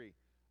history.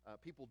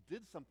 People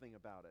did something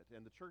about it,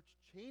 and the church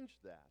changed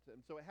that.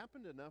 And so it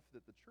happened enough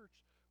that the church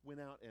went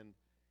out and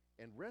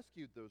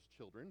rescued those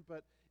children,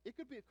 but it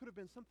could have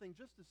been something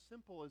just as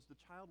simple as the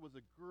child was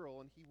a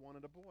girl and he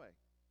wanted a boy.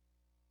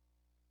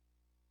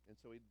 And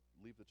so he'd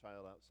leave the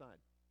child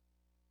outside,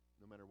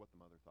 no matter what the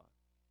mother thought.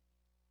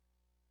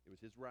 It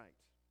was his right.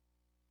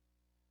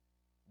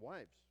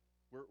 Wives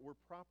were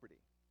property,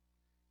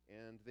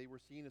 and they were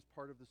seen as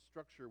part of the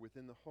structure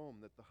within the home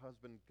that the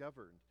husband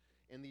governed.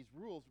 And these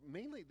rules,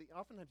 mainly,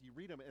 oftentimes you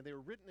read them, and they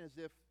were written as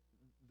if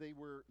they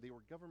were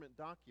government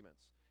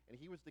documents. And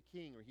he was the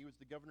king, or he was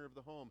the governor of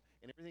the home,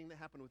 and everything that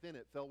happened within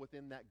it fell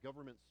within that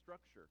government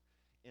structure.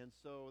 And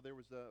so there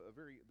was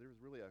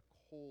really a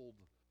cold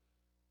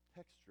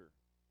texture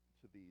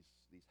to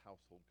these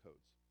household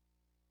codes.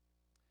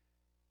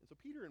 And so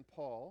Peter and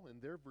Paul,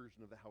 in their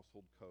version of the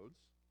household codes,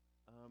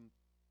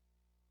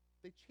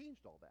 they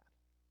changed all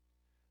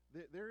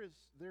that. There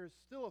is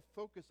still a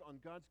focus on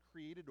God's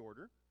created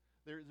order.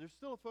 There's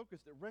still a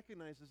focus that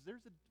recognizes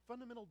there's a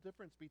fundamental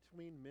difference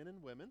between men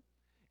and women,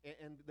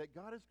 and that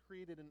God has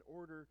created an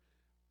order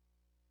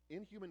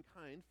in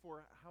humankind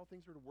for how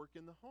things are to work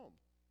in the home.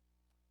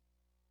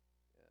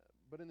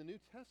 But in the New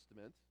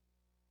Testament,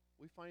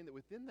 we find that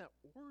within that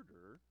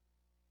order,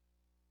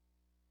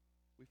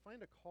 we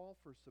find a call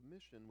for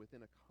submission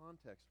within a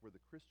context where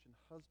the Christian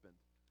husband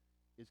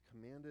is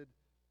commanded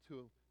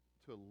to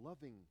a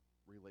loving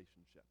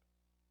relationship.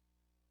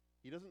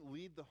 He doesn't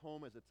lead the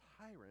home as a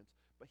tyrant,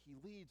 but he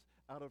leads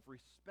out of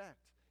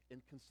respect and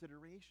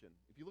consideration.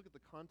 If you look at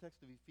the context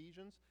of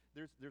Ephesians,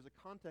 there's a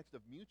context of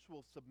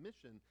mutual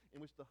submission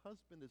in which the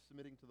husband is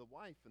submitting to the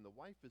wife and the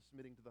wife is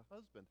submitting to the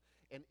husband.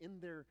 And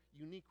in their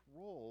unique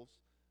roles,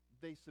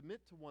 they submit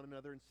to one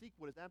another and seek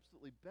what is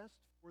absolutely best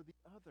for the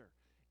other.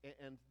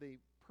 And they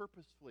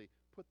purposefully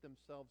put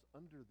themselves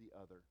under the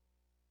other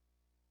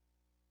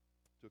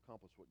to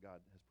accomplish what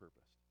God has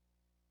purposed.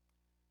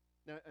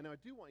 Now, I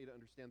do want you to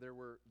understand there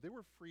were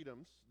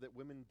freedoms that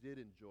women did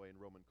enjoy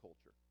in Roman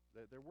culture.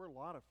 There were a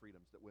lot of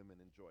freedoms that women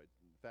enjoyed.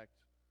 In fact,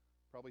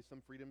 probably some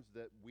freedoms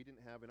that we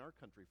didn't have in our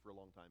country for a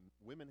long time.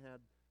 Women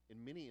had,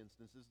 in many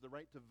instances, the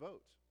right to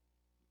vote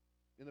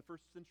in the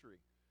first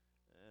century.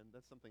 And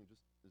that's something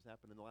just has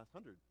happened in the last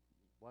 1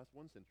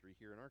 century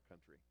here in our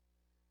country.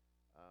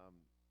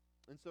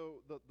 And so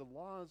the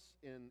laws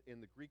in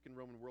the Greek and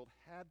Roman world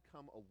had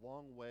come a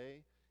long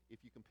way if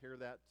you compare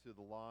that to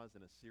the laws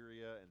in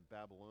Assyria and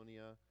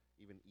Babylonia,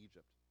 even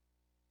Egypt.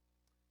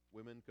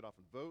 Women could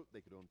often vote,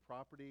 they could own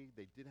property,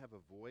 they did have a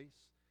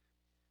voice.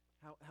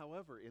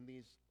 However, in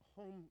these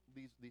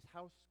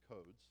house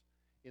codes,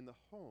 in the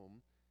home,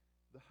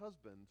 the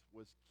husband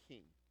was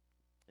king,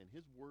 and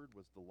his word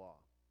was the law.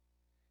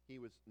 He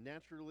was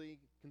naturally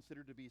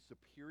considered to be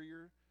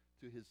superior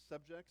to his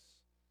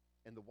subjects,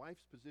 and the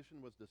wife's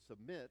position was to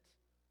submit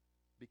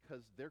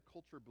because their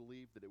culture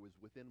believed that it was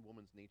within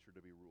woman's nature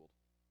to be ruled.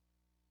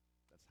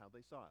 That's how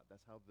they saw it.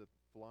 That's how the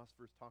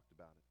philosophers talked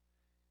about it.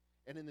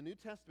 And in the New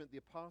Testament,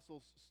 the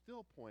apostles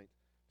still point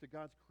to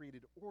God's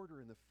created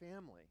order in the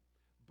family.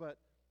 But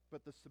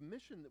the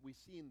submission that we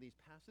see in these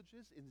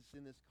passages is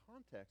in this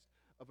context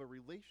of a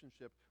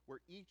relationship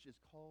where each is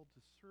called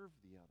to serve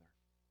the other.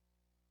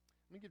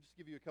 Let me just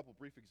give you a couple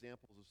brief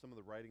examples of some of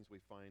the writings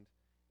we find,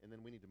 and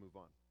then we need to move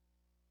on.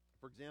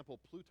 For example,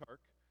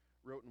 Plutarch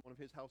wrote in one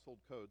of his household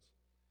codes,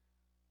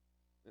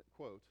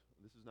 quote,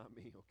 this is not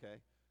me,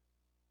 okay?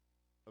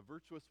 A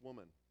virtuous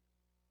woman,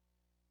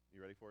 you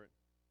ready for it?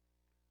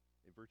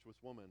 A virtuous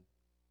woman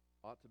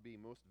ought to be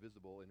most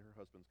visible in her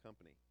husband's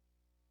company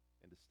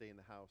and to stay in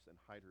the house and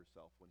hide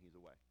herself when he's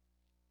away.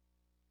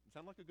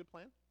 Sound like a good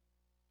plan?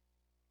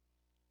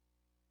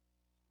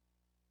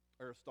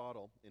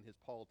 Aristotle, in his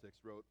Politics,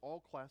 wrote,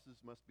 all classes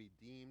must be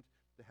deemed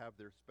to have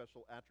their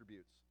special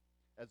attributes.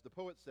 As the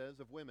poet says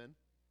of women,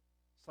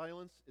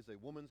 silence is a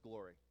woman's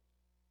glory.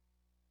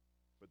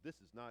 But this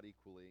is not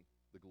equally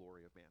the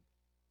glory of man.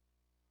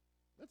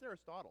 That's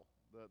Aristotle,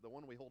 the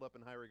one we hold up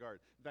in high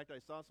regard. In fact,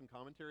 I saw some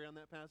commentary on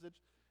that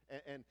passage,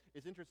 and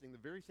it's interesting. The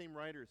very same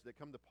writers that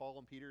come to Paul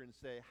and Peter and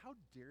say, how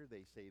dare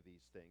they say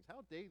these things?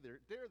 How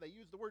dare they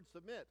use the word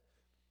submit?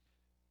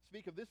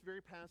 Speak of this very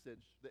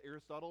passage that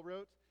Aristotle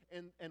wrote,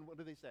 and what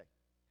do they say?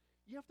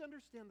 You have to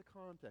understand the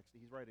context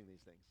that he's writing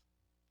these things.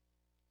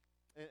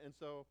 And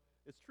so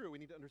it's true, we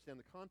need to understand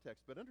the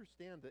context, but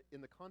understand that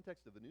in the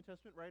context of the New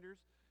Testament writers,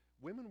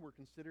 women were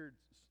considered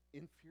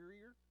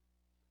inferior,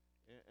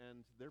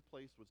 and their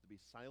place was to be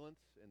silent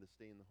and to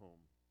stay in the home.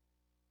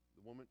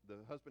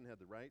 The husband had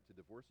the right to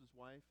divorce his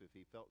wife if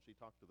he felt she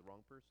talked to the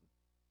wrong person.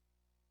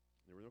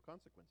 There were no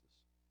consequences.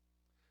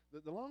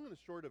 The long and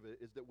the short of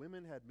it is that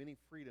women had many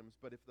freedoms,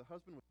 but if the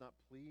husband was not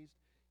pleased,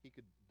 he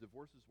could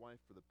divorce his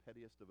wife for the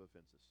pettiest of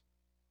offenses.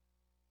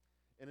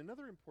 And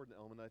another important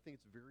element, I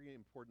think it's very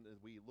important as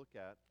we look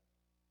at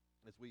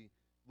 1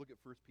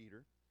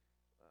 Peter,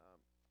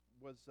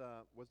 was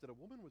that a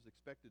woman was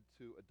expected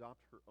to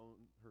adopt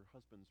her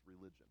husband's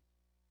religion.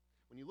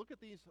 When you look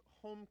at these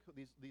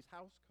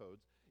house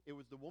codes, it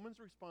was the woman's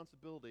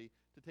responsibility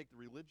to take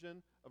the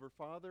religion of her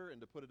father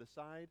and to put it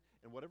aside,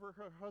 and whatever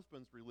her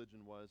husband's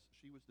religion was,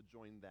 she was to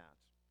join that.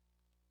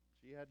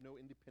 She had no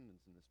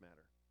independence in this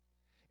matter.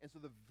 And so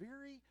the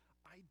very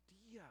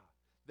idea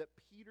that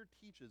Peter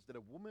teaches that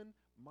a woman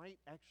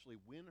might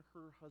actually win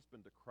her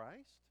husband to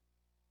Christ,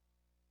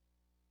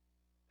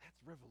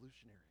 that's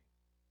revolutionary.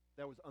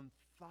 That was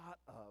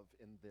unthought of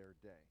in their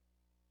day.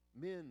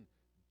 Men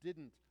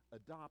didn't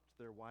adopt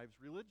their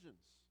wives' religions.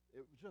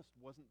 It just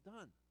wasn't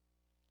done.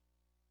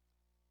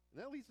 And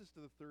that leads us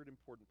to the third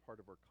important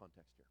part of our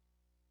context here.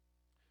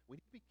 We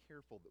need to be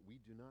careful that we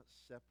do not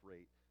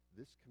separate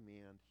this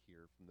command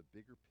here from the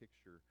bigger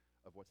picture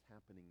of what's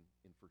happening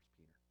in 1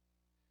 Peter.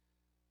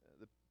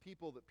 The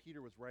people that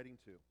Peter was writing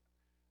to,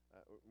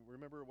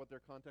 remember what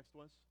their context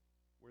was?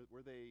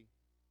 Were they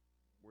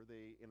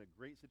in a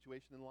great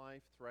situation in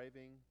life,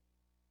 thriving,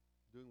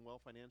 doing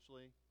well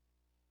financially?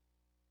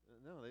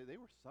 No, they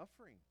were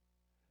suffering.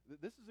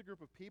 This is a group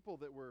of people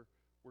that were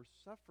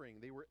suffering.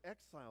 They were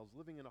exiles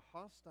living in a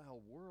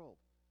hostile world.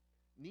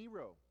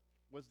 Nero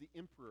was the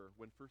emperor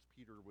when 1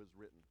 Peter was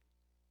written.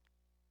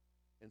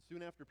 And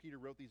soon after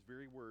Peter wrote these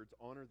very words,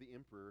 honor the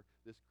emperor,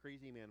 this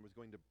crazy man was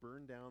going to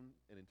burn down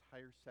an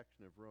entire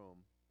section of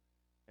Rome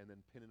and then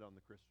pin it on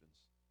the Christians.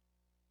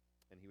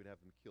 And he would have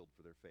them killed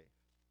for their faith,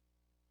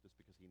 just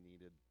because he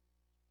needed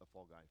a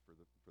fall guy for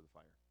the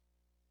fire.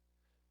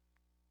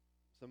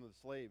 Some of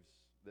the slaves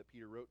that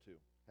Peter wrote to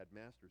had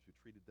masters who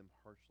treated them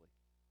harshly.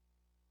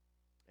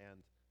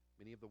 And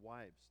many of the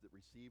wives that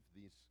received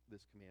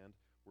this command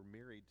were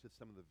married to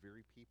some of the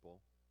very people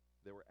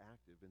that were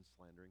active in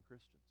slandering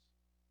Christians.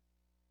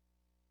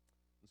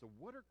 And so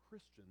what are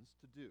Christians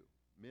to do?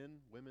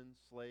 Men, women,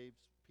 slaves,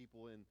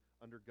 people in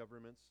under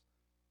governments,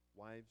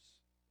 wives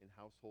in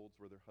households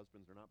where their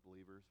husbands are not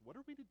believers. What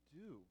are we to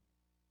do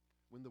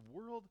when the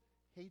world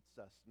hates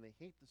us and they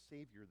hate the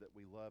Savior that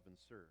we love and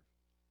serve?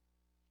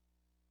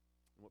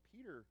 And what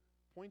Peter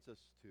points us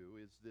to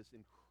is this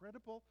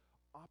incredible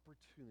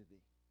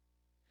opportunity.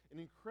 An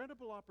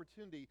incredible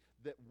opportunity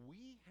that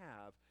we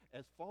have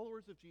as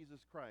followers of Jesus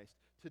Christ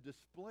to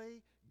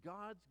display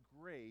God's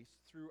grace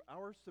through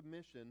our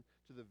submission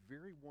to the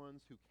very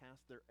ones who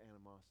cast their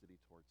animosity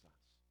towards us.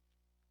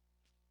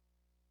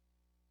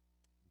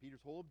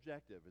 Peter's whole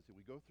objective as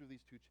we go through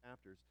these two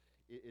chapters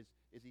is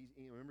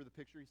remember the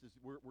picture? He says,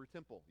 we're a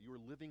temple. You are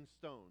living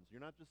stones.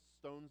 You're not just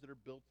stones that are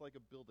built like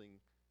a building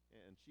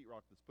and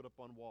sheetrock that's put up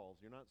on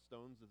walls. You're not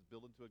stones that's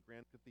built into a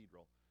grand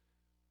cathedral.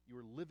 You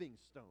are living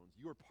stones.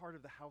 You are part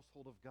of the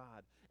household of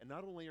God. And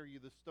not only are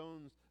you the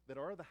stones that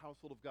are the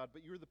household of God,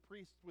 but you're the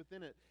priests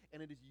within it.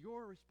 And it is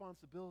your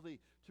responsibility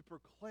to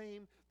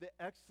proclaim the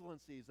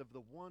excellencies of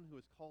the one who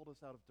has called us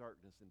out of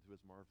darkness into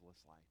his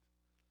marvelous light.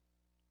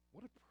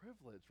 What a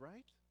privilege,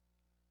 right?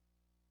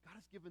 God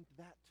has given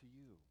that to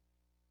you,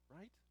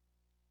 right?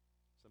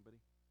 Somebody?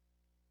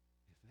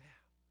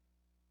 Yeah.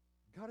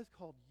 God has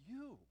called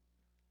you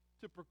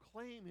to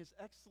proclaim his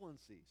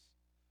excellencies.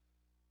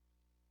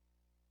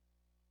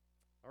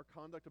 Our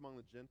conduct among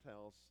the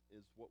Gentiles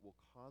is what will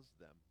cause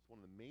them. It's one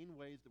of the main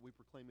ways that we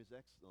proclaim his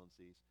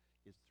excellencies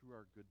is through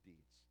our good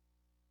deeds.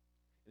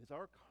 And it's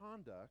our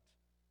conduct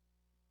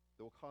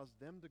that will cause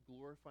them to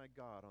glorify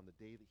God on the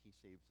day that he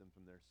saves them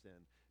from their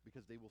sin,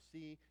 because they will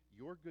see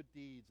your good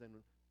deeds and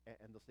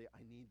they'll say,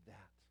 I need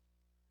that.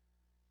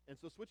 And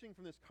so switching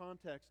from this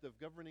context of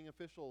governing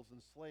officials and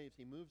slaves,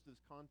 he moves to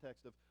this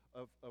context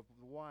of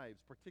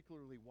wives,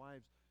 particularly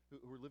wives who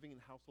are living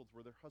in households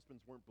where their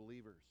husbands weren't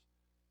believers.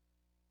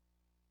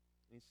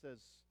 And he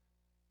says,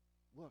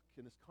 look,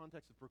 in this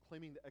context of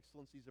proclaiming the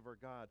excellencies of our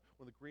God,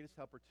 one of the greatest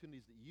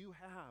opportunities that you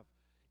have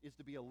is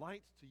to be a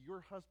light to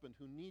your husband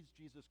who needs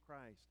Jesus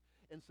Christ.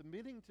 And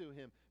submitting to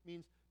him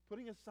means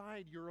putting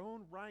aside your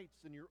own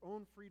rights and your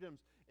own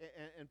freedoms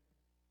and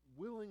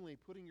willingly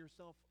putting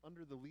yourself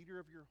under the leader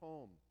of your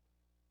home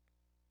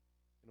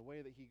in a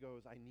way that he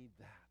goes, I need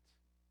that.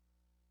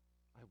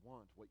 I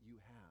want what you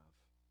have.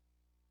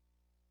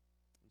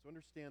 And so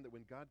understand that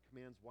when God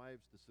commands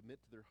wives to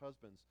submit to their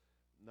husbands,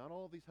 not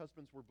all of these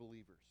husbands were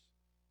believers,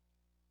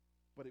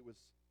 but it was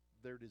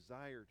their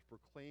desire to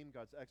proclaim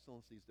God's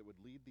excellencies that would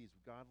lead these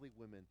godly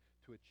women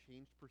to a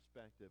changed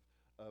perspective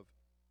of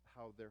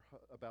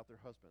about their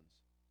husbands.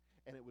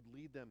 And it would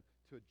lead them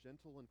to a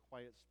gentle and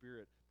quiet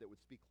spirit that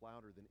would speak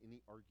louder than any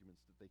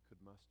arguments that they could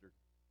muster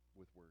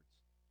with words.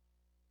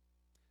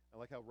 I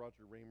like how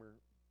Roger Raymer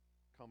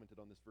commented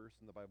on this verse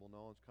in the Bible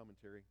Knowledge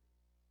Commentary.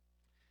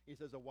 He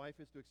says, a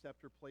wife is to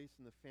accept her place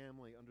in the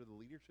family under the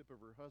leadership of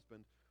her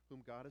husband,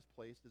 whom God has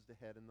placed as the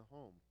head in the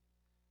home.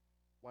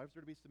 Wives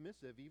are to be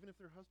submissive even if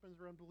their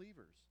husbands are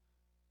unbelievers,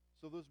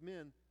 so those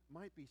men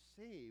might be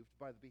saved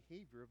by the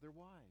behavior of their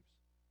wives.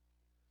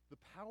 The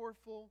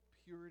powerful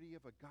purity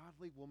of a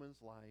godly woman's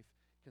life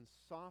can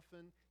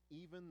soften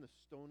even the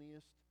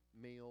stoniest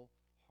male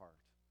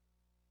heart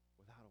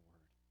without a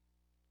word.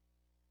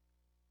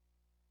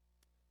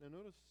 Now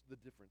notice the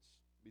difference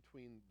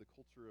between the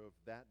culture of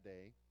that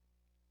day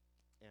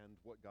and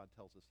what God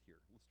tells us here.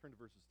 Let's turn to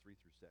verses 3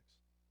 through 6.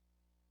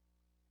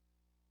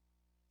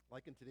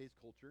 Like in today's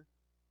culture,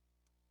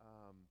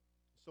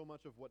 so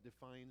much of what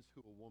defines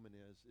who a woman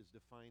is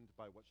defined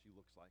by what she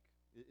looks like.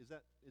 Is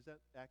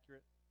that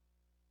accurate?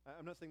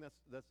 I'm not saying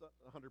that's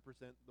 100%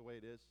 the way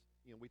it is.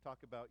 You know, we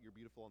talk about you're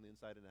beautiful on the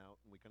inside and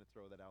out, and we kind of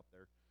throw that out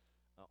there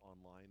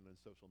online and on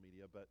social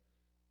media. But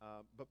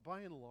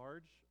by and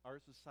large,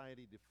 our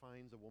society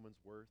defines a woman's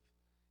worth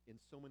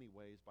in so many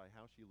ways by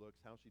how she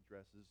looks, how she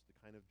dresses, the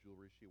kind of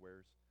jewelry she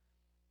wears.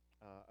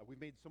 We've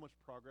made so much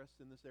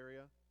progress in this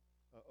area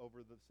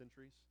over the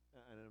centuries,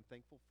 and I'm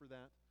thankful for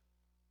that.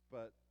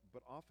 But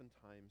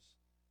oftentimes,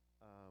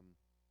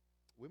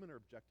 women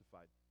are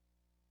objectified,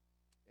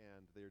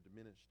 and they are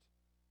diminished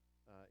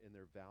in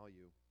their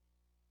value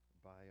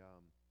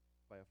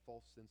by a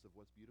false sense of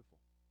what's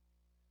beautiful.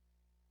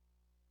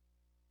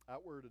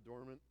 Outward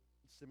adornment,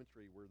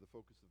 symmetry were the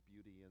focus of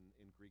beauty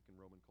in Greek and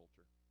Roman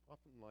culture,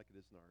 often like it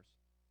is in ours.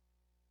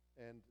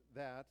 And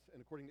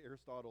according to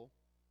Aristotle,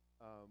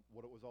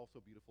 what it was also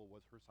beautiful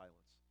was her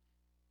silence.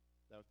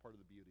 That was part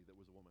of the beauty that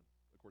was a woman,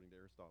 according to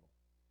Aristotle.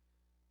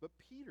 But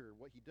Peter,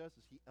 what he does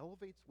is he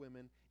elevates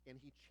women and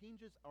he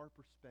changes our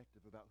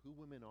perspective about who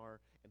women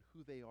are and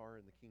who they are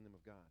in the kingdom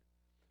of God.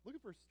 Look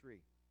at verse 3.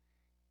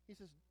 He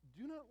says,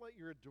 do not let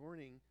your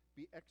adorning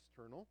be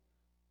external,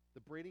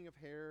 the braiding of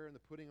hair and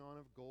the putting on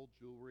of gold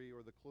jewelry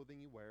or the clothing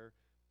you wear,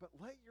 but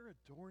let your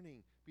adorning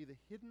be the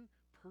hidden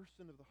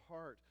person of the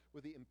heart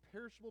with the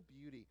imperishable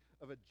beauty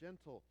of a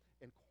gentle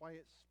and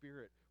quiet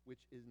spirit,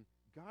 which in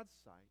God's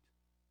sight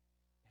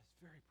is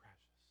very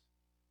precious.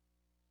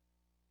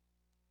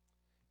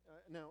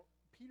 Now,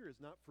 Peter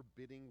is not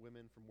forbidding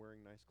women from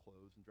wearing nice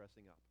clothes and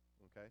dressing up,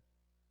 okay?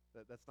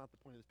 That's not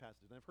the point of this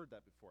passage. And I've heard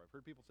that before. I've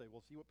heard people say,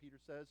 well, see what Peter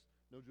says?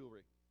 No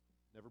jewelry.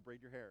 Never braid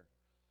your hair.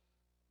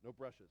 No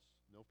brushes.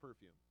 No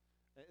perfume.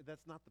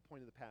 That's not the point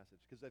of the passage,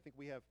 because I think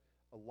we have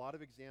a lot of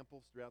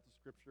examples throughout the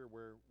Scripture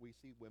where we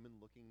see women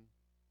looking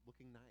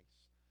nice.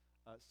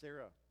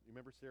 Sarah, you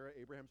remember Sarah,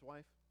 Abraham's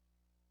wife?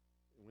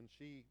 When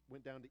she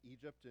went down to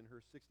Egypt in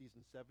her 60s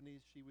and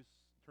 70s, she was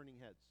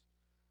turning heads.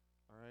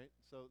 All right?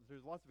 So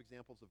there's lots of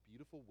examples of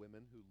beautiful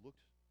women who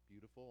looked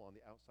beautiful on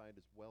the outside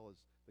as well as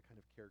the kind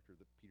of character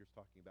that Peter's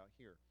talking about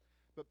here.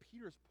 But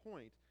Peter's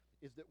point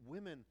is that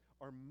women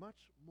are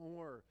much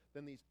more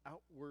than these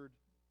outward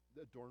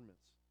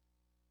adornments.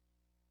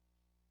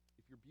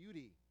 If your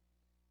beauty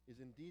is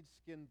indeed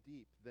skin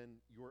deep, then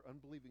your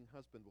unbelieving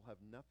husband will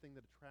have nothing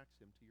that attracts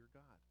him to your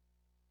God.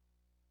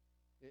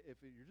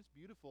 If you're just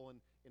beautiful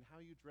in how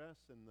you dress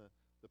and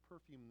the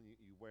perfume that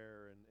you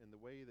wear and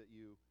the way that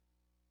you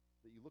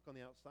look on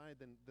the outside,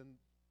 then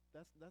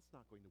that's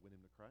not going to win him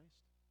to Christ.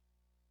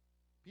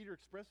 Peter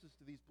expresses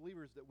to these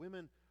believers that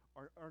women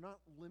are not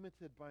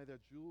limited by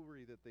the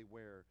jewelry that they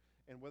wear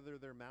and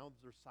whether their mouths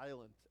are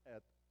silent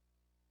at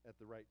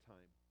the right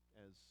time,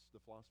 as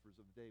the philosophers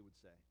of the day would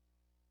say.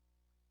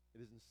 It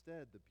is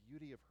instead the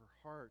beauty of her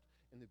heart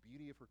and the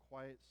beauty of her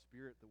quiet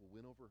spirit that will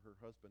win over her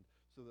husband,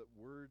 so that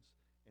words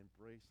and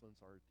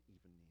bracelets aren't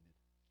even needed.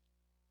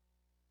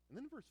 And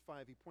then in verse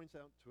 5, he points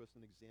out to us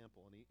an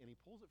example, and he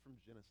pulls it from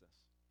Genesis.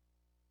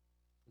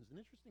 It's an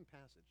interesting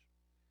passage.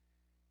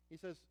 He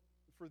says,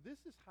 "For this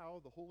is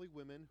how the holy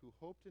women who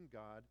hoped in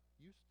God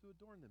used to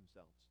adorn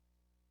themselves,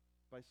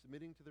 by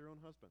submitting to their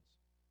own husbands,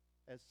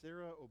 as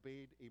Sarah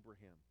obeyed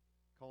Abraham,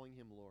 calling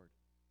him Lord.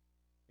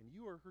 And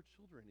you are her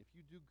children if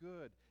you do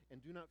good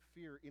and do not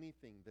fear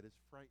anything that is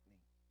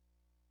frightening."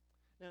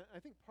 Now,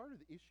 I think part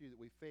of the issue that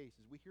we face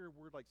is we hear a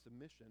word like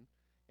submission,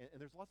 and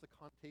there's lots of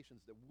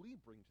connotations that we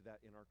bring to that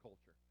in our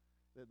culture.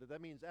 That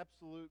means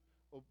absolute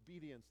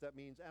obedience. That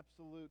means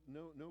absolute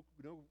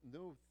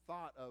no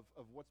thought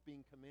of what's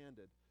being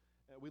commanded.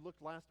 We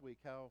looked last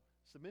week how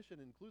submission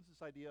includes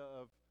this idea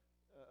of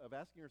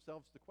asking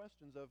ourselves the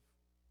questions of,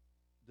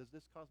 does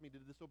this cause me to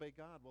disobey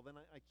God? Well, then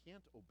I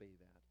can't obey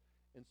that.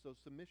 And so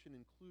submission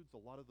includes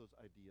a lot of those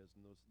ideas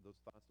and those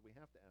thoughts that we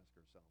have to ask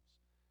ourselves.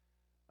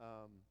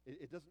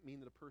 It doesn't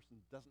mean that a person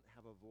doesn't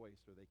have a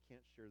voice or they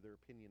can't share their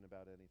opinion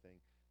about anything.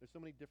 There's so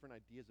many different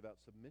ideas about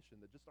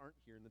submission that just aren't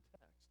here in the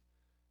text.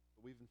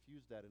 But we've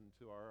infused that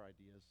into our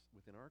ideas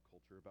within our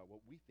culture about what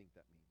we think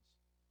that means.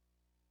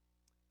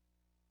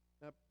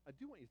 Now, I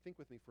do want you to think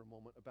with me for a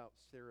moment about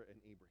Sarah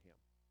and Abraham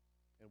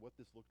and what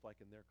this looked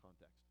like in their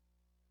context.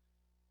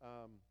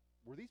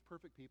 Were these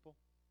perfect people?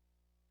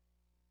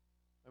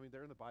 I mean,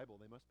 they're in the Bible.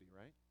 They must be,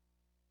 right?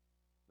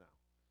 No.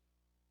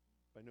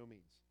 By no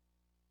means.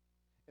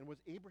 And was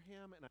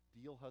Abraham an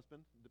ideal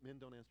husband? Men,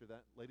 don't answer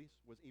that. Ladies,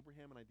 was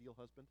Abraham an ideal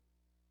husband?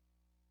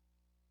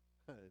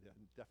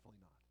 Definitely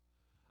not.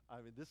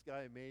 I mean, this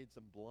guy made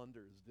some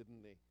blunders,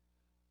 didn't he?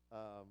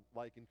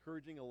 Like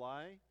encouraging a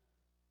lie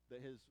that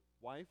his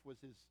wife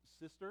was his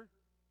sister.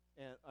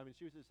 And, I mean,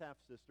 she was his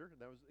half-sister, and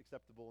that was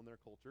acceptable in their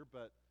culture.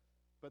 But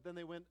then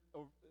they went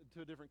over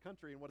to a different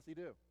country, and what does he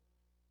do?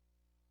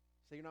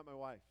 Say, "You're not my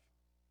wife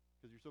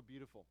because you're so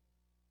beautiful,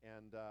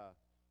 and I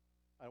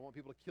don't want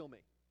people to kill me."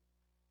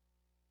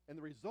 And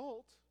the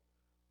result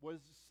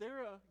was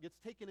Sarah gets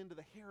taken into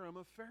the harem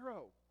of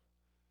Pharaoh.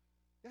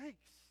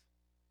 Yikes.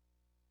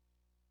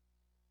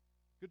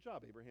 Good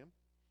job, Abraham.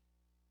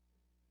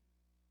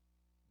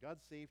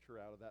 God saved her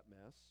out of that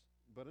mess,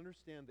 but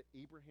understand that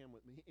Abraham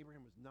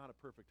was not a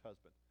perfect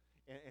husband.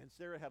 And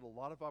Sarah had a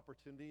lot of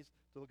opportunities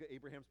to look at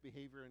Abraham's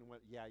behavior and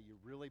went, "Yeah, you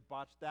really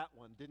botched that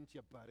one, didn't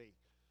you, buddy?"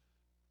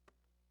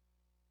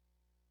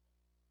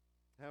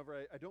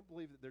 However, I don't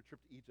believe that their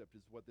trip to Egypt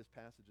is what this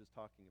passage is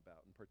talking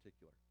about in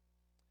particular.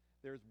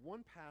 There's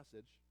one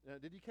passage.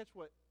 Did you catch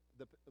what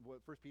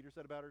 1 Peter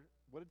said about her?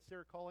 What did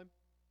Sarah call him?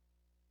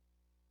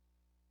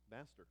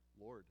 Master,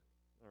 Lord.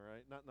 All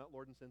right, not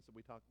Lord in the sense that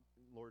we talk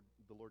Lord,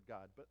 the Lord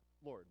God, but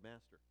Lord,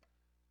 Master.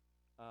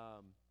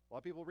 A lot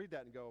of people read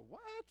that and go,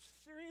 "What?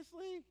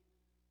 Seriously?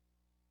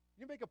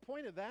 You make a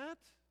point of that?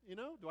 You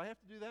know, do I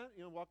have to do that?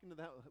 You know, walk into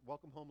that,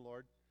 welcome home,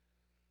 Lord."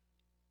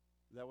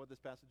 Is that what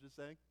this passage is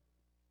saying?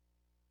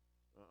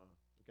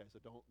 Okay,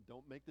 so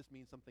don't make this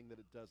mean something that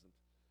it doesn't.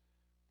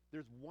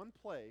 There's one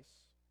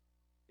place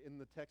in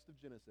the text of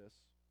Genesis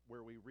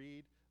where we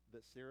read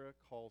that Sarah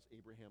calls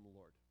Abraham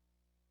Lord.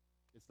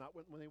 It's not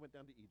when they went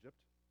down to Egypt.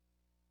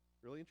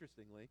 Really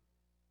interestingly,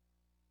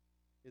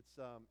 it's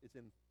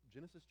in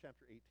Genesis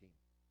chapter 18.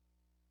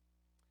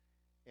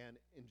 And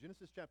in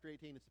Genesis chapter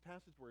 18, it's a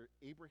passage where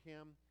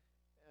Abraham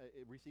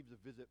receives a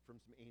visit from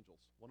some angels.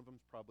 One of them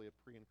is probably a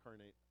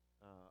pre-incarnate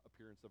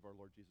appearance of our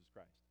Lord Jesus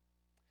Christ.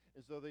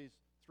 And so these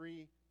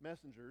three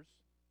messengers,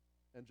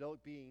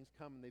 angelic beings,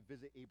 come and they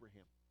visit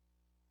Abraham.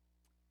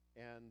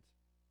 And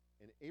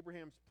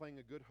Abraham's playing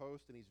a good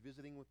host, and he's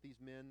visiting with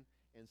these men,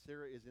 and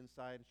Sarah is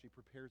inside, and she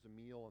prepares a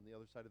meal on the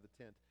other side of the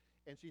tent.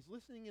 And she's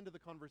listening into the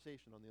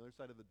conversation on the other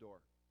side of the door.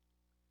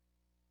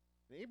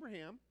 And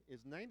Abraham is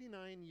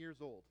 99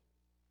 years old,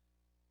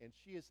 and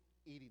she is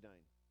 89.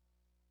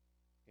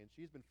 And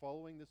she's been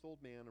following this old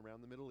man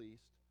around the Middle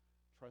East,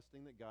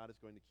 trusting that God is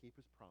going to keep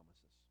his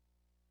promises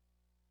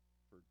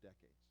for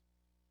decades.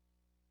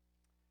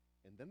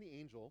 And then the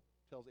angel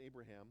tells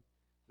Abraham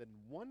that in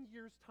 1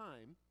 year's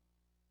time,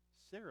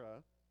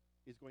 Sarah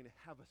is going to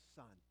have a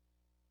son,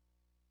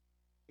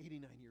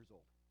 89 years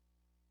old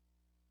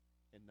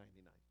and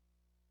 99.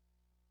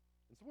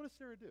 And so what does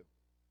Sarah do?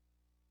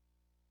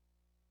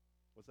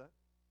 What's that?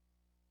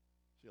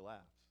 She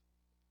laughs.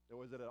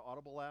 Was it an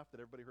audible laugh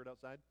that everybody heard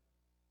outside?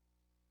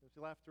 She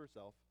laughs to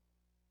herself.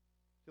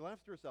 She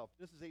laughs to herself.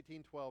 Genesis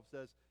 18:12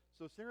 says,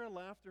 "So Sarah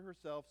laughed to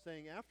herself,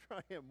 saying, 'After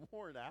I am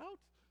worn out,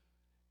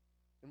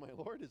 and my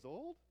Lord is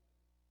old,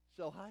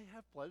 shall I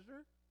have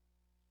pleasure?'"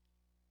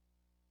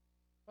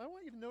 I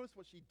want you to notice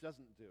what she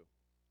doesn't do.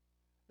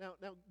 Now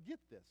get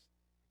this.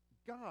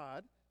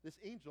 God, this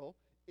angel,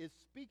 is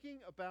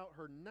speaking about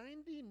her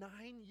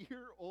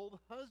 99-year-old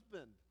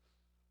husband.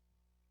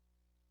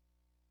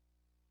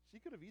 She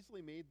could have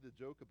easily made the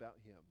joke about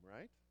him,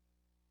 right?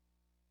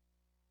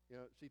 You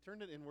know, she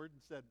turned it inward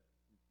and said,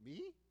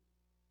 "Me?"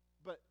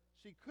 But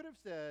she could have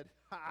said,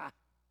 "Ha!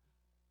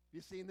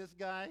 You seen this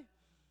guy?"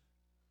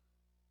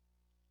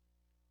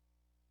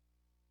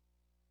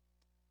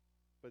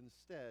 But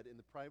instead, in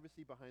the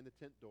privacy behind the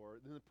tent door,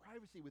 in the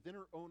privacy within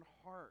her own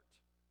heart,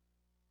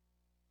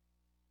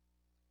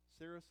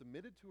 Sarah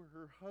submitted to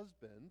her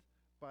husband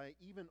by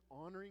even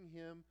honoring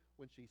him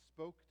when she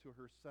spoke to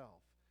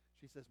herself.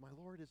 She says, "My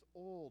Lord is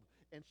old,"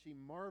 and she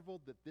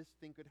marveled that this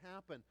thing could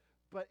happen.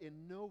 But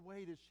in no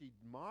way does she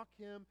mock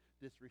him,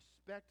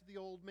 disrespect the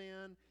old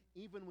man,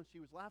 even when she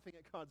was laughing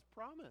at God's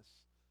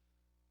promise.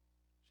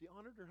 She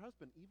honored her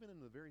husband even in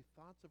the very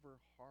thoughts of her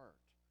heart.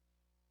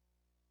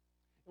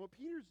 And what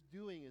Peter's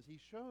doing is he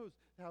shows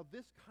how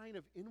this kind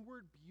of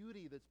inward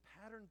beauty that's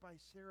patterned by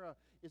Sarah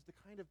is the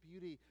kind of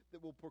beauty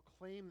that will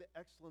proclaim the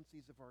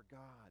excellencies of our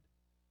God.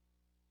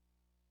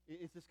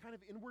 It's this kind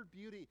of inward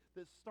beauty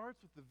that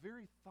starts with the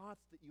very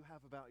thoughts that you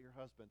have about your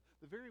husband,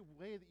 the very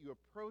way that you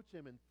approach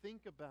him and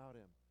think about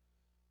him.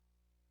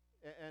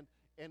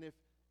 And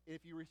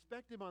if you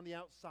respect him on the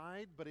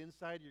outside, but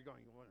inside you're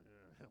going, what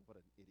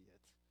an idiot.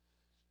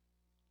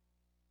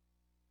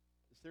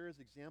 Sarah's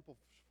example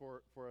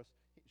for us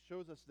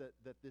shows us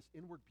that this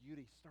inward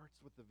beauty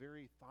starts with the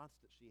very thoughts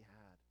that she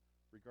had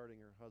regarding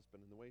her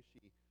husband and the way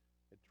she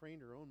had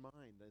trained her own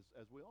mind,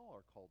 as we all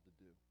are called to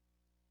do.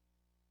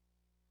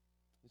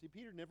 You see,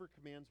 Peter never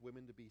commands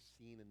women to be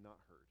seen and not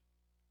heard.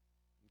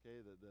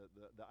 Okay,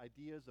 the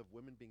ideas of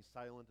women being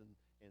silent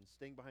and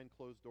staying behind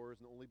closed doors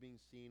and only being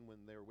seen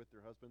when they're with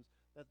their husbands,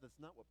 that's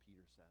not what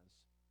Peter says.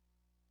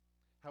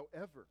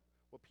 However,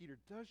 what Peter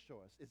does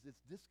show us is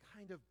it's this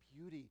kind of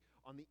beauty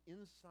on the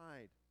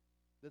inside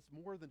that's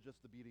more than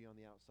just the beauty on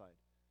the outside.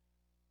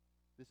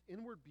 This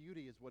inward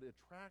beauty is what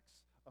attracts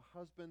a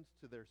husband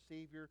to their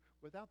Savior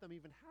without them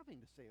even having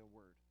to say a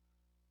word.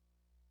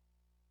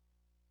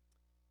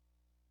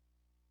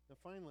 Now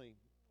finally,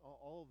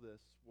 all of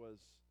this was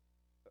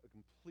a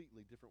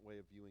completely different way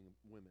of viewing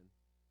women.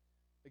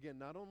 Again,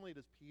 not only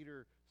does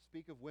Peter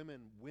speak of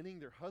women winning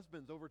their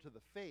husbands over to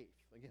the faith,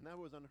 again, that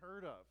was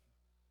unheard of,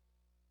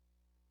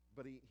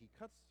 but he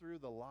cuts through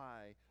the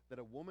lie that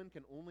a woman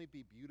can only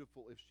be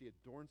beautiful if she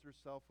adorns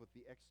herself with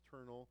the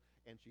external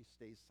and she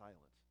stays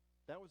silent.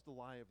 That was the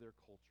lie of their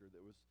culture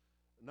that was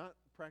not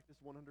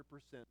practiced 100%,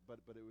 but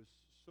it was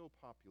so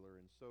popular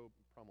and so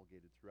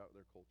promulgated throughout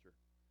their culture.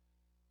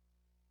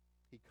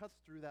 He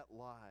cuts through that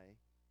lie,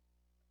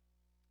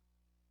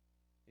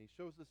 and he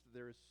shows us that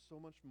there is so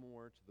much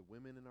more to the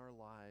women in our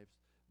lives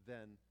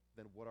than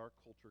what our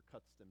culture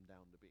cuts them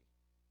down to be.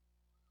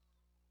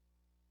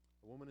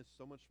 A woman is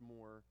so much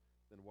more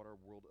than what our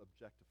world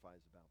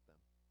objectifies about them.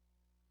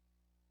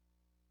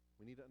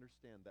 We need to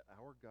understand that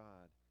our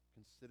God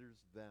considers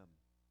them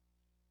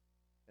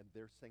and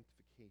their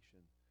sanctification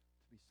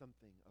to be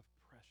something of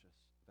precious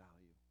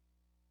value.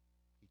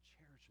 He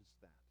cherishes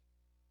that.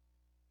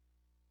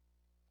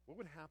 What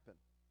would happen?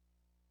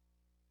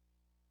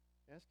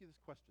 I ask you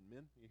this question,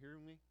 men, are you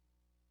hearing me?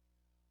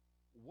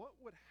 What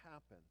would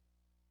happen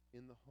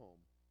in the home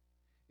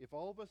if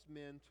all of us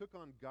men took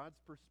on God's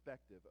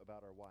perspective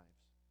about our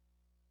wives?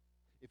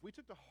 If we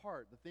took to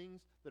heart the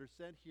things that are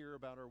said here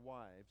about our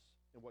wives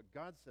and what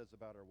God says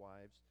about our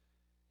wives,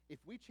 if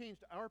we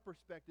changed our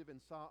perspective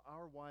and saw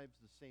our wives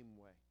the same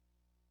way,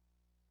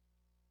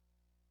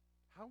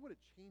 how would it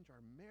change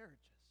our marriages?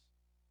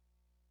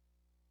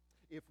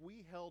 If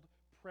we held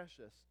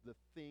precious the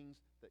things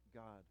that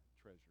God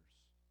treasures.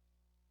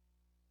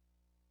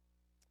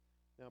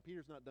 Now,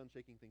 Peter's not done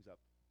shaking things up,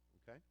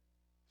 okay?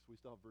 So we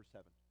still have verse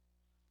 7.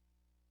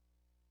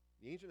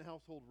 The ancient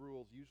household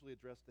rules usually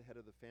address the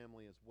head of the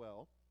family as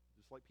well,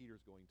 just like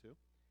Peter's going to.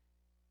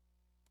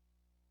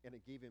 And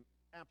it gave him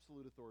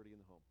absolute authority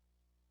in the home.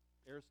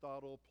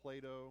 Aristotle,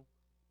 Plato,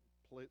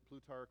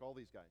 Plutarch, all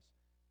these guys.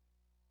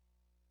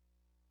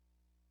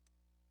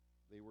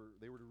 They were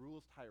to rule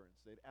as tyrants.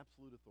 They had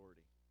absolute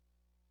authority.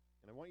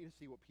 And I want you to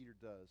see what Peter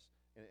does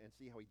and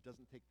see how he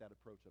doesn't take that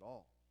approach at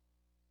all.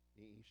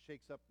 He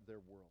shakes up their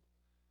world.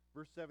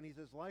 Verse 7, he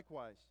says,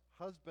 likewise,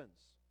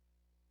 husbands,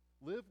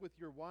 live with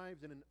your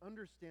wives in an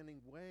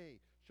understanding way,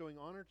 showing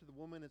honor to the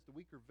woman as the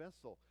weaker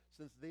vessel,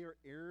 since they are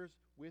heirs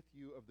with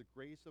you of the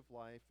grace of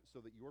life, so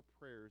that your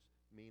prayers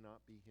may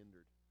not be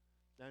hindered.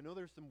 Now, I know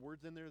there's some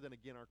words in there that,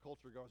 again, our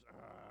culture goes,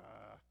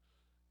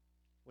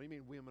 what do you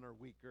mean women are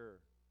weaker?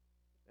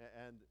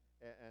 And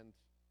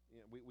you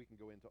know, we can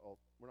go into all,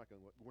 we're not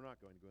going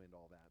to go into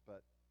all that,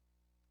 but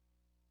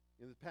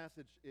in the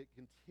passage, it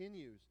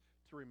continues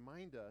to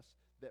remind us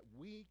that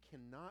we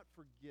cannot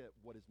forget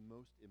what is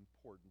most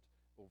important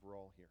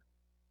overall here.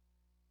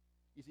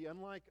 You see,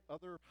 unlike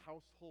other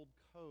household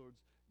codes,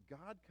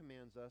 God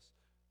commands us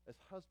as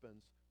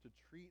husbands to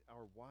treat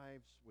our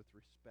wives with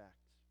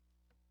respect,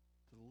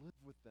 to live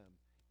with them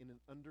in an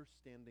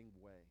understanding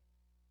way.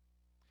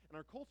 And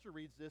our culture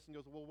reads this and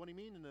goes, well, what do you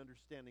mean in an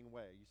understanding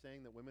way? Are you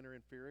saying that women are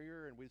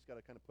inferior and we just got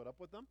to kind of put up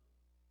with them?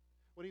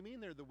 What do you mean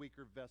they're the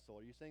weaker vessel?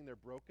 Are you saying they're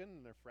broken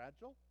and they're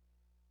fragile?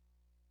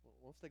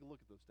 Well, let's take a look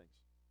at those things.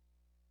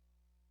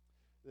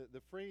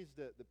 The phrase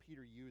that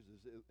Peter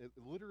uses, it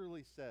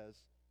literally says,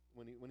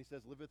 when he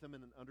says live with them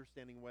in an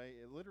understanding way,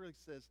 it literally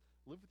says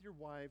live with your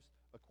wives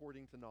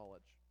according to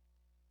knowledge.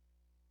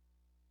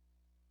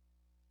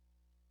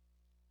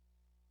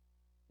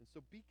 And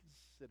so be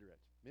considerate.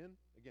 Men,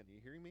 again, are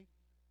you hearing me?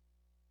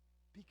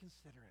 Be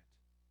considerate.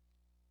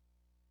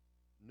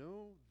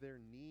 Know their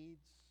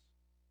needs,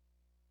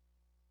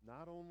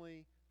 not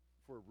only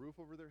for a roof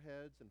over their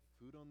heads and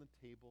food on the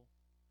table,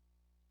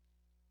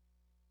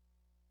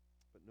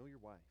 but know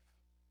your wife.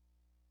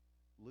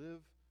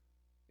 Live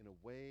in a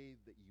way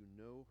that you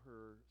know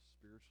her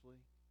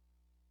spiritually,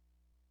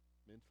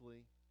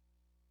 mentally,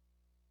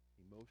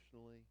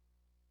 emotionally,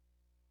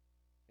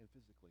 and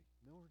physically.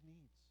 Know her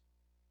needs.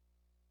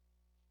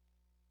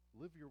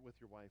 Live with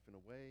your wife in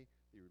a way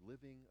that you're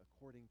living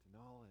according to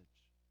knowledge.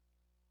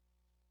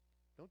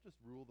 Don't just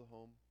rule the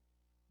home.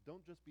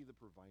 Don't just be the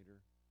provider.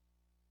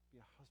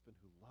 Be a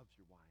husband who loves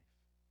your wife.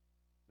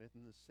 And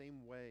in the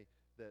same way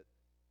that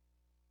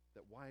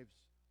wives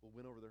will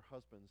win over their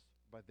husbands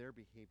by their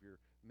behavior,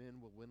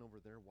 men will win over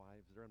their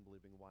wives, their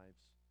unbelieving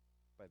wives,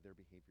 by their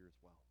behavior as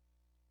well.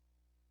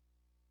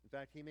 In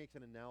fact, he makes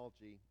an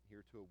analogy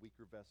here to a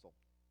weaker vessel.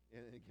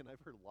 And again,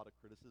 I've heard a lot of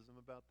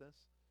criticism about this.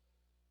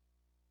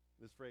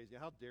 This phrase,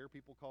 how dare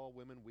people call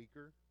women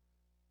weaker?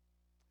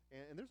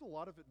 And there's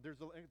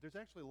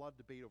actually a lot of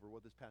debate over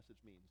what this passage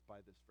means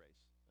by this phrase.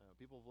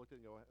 People have looked at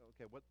it and go,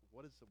 okay,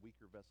 what does a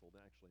weaker vessel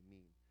actually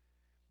mean?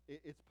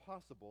 It's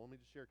possible, let me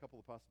just share a couple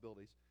of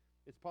possibilities.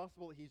 It's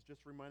possible that he's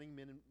just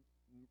reminding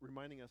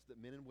us that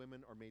men and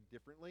women are made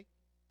differently.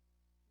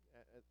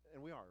 And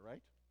we are,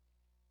 right?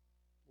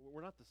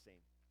 We're not the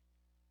same.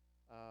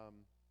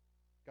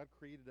 God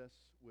created us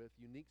with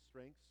unique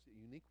strengths,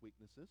 unique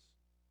weaknesses,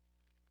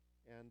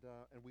 and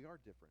we are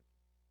different.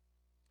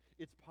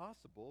 It's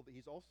possible that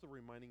he's also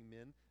reminding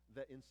men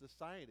that in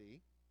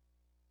society,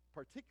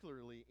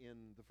 particularly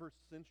in the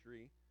first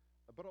century,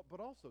 but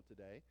also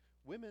today,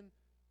 women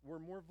were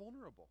more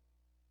vulnerable.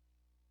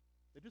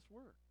 They just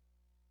were.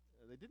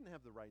 They didn't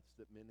have the rights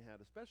that men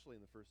had, especially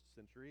in the first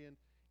century. And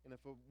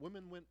if a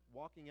woman went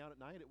walking out at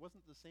night, it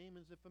wasn't the same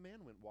as if a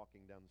man went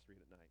walking down the street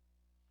at night.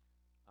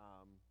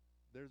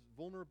 There's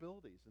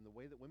vulnerabilities in the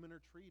way that women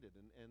are treated,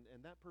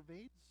 and that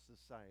pervades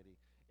society.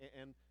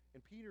 And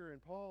Peter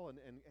and Paul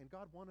and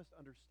God want us to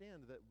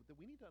understand that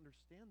we need to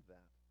understand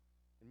that.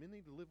 And men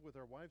need to live with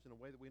our wives in a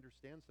way that we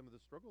understand some of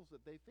the struggles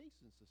that they face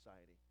in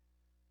society.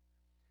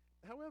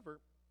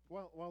 However,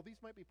 while these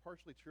might be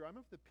partially true, I'm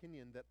of the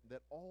opinion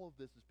that all of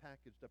this is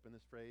packaged up in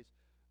this phrase,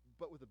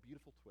 but with a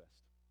beautiful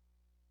twist.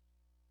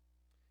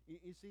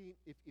 You see,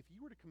 if you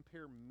were to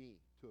compare me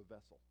to a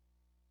vessel,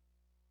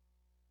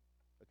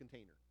 a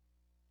container,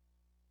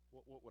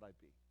 what would I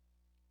be?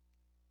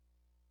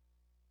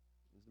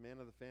 As the man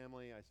of the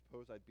family, I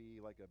suppose I'd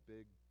be like a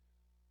big,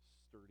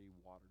 sturdy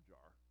water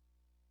jar.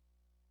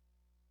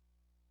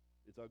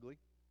 It's ugly.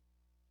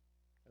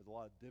 Has a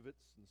lot of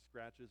divots and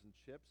scratches and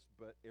chips,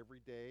 but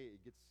every day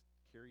it gets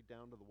carried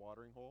down to the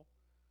watering hole.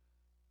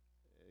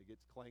 It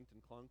gets clanked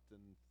and clunked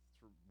and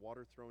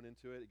water thrown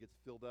into it. It gets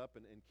filled up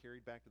and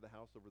carried back to the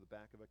house over the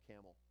back of a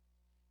camel.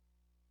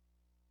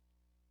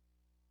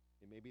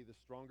 It may be the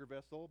stronger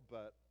vessel,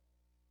 but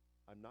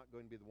I'm not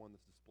going to be the one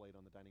that's displayed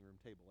on the dining room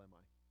table, am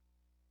I?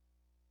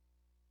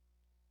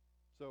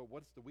 So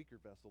what's the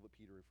weaker vessel that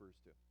Peter refers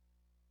to?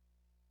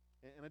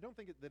 And I don't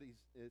think that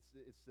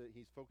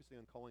he's focusing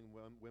on calling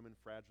women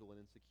fragile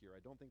and insecure. I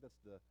don't think that's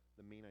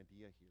the main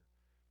idea here.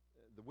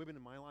 The women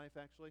in my life,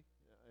 actually,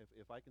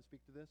 if I can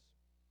speak to this,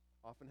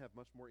 often have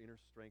much more inner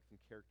strength and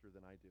character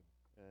than I do.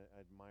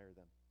 I admire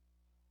them,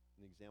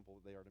 and the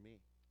example that they are to me.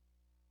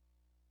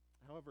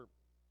 However,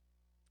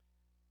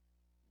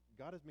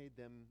 God has made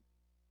them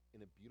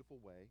in a beautiful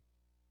way,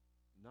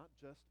 not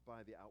just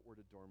by the outward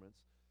adornments.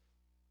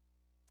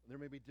 There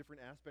may be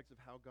different aspects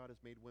of how God has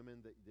made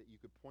women that you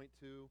could point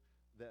to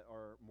that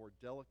are more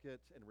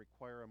delicate and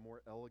require a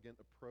more elegant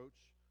approach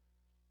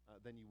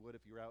than you would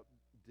if you were out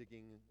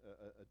digging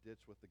a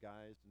ditch with the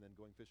guys and then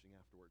going fishing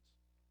afterwards.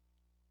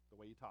 The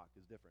way you talk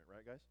is different,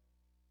 right, guys?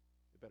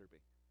 It better be.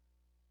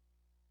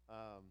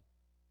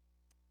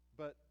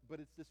 But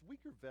it's this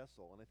weaker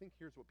vessel, and I think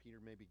here's what Peter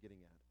may be getting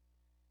at.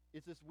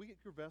 It's this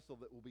weaker vessel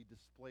that will be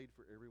displayed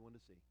for everyone to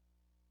see.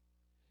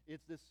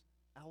 It's this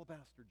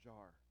alabaster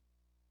jar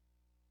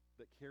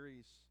that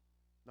carries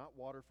not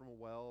water from a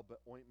well,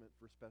 but ointment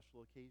for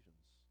special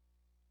occasions.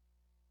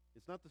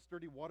 It's not the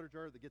sturdy water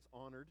jar that gets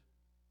honored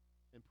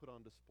and put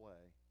on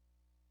display,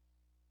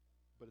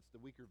 but it's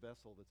the weaker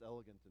vessel that's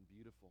elegant and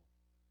beautiful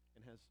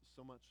and has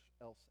so much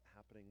else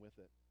happening with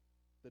it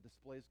that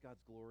displays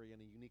God's glory in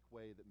a unique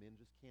way that men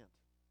just can't,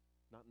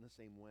 not in the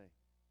same way.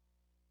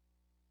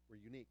 We're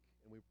unique,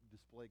 and we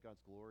display God's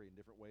glory in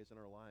different ways in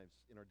our lives,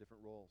 in our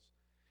different roles.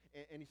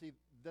 And you see,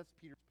 that's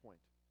Peter's point.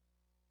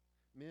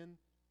 Men,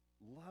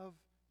 love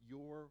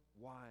your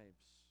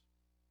wives,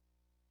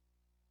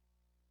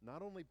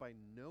 not only by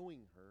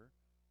knowing her,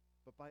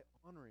 but by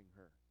honoring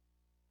her.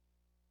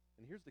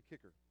 And here's the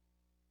kicker.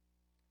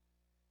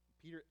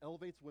 Peter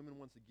elevates women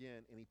once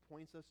again, and he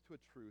points us to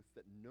a truth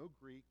that no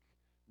Greek,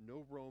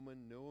 no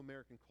Roman, no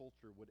American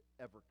culture would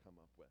ever come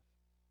up with.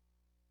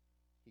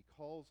 He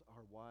calls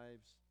our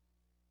wives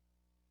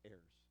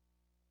heirs.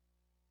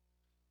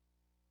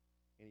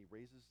 And he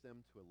raises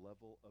them to a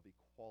level of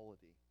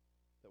equality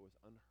that was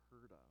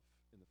unheard of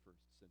in the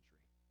first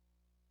century.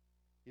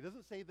 He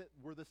doesn't say that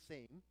we're the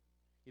same.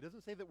 He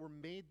doesn't say that we're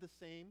made the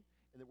same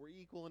and that we're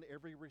equal in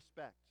every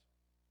respect.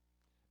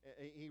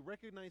 He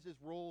recognizes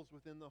roles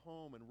within the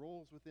home and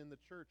roles within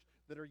the church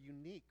that are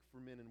unique for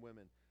men and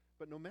women.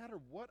 But no matter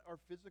what our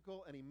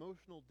physical and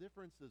emotional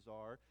differences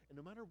are, and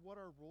no matter what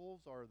our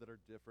roles are that are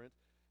different,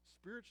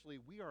 spiritually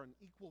we are on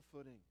equal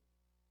footing.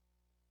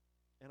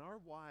 And our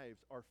wives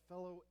are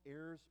fellow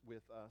heirs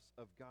with us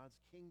of God's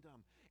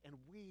kingdom. And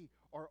we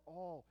are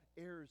all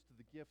heirs to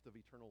the gift of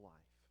eternal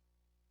life.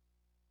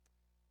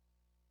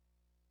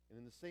 And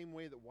in the same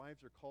way that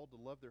wives are called to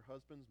love their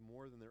husbands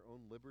more than their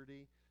own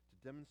liberty,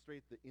 to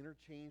demonstrate the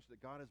interchange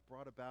that God has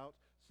brought about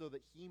so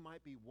that he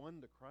might be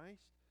won to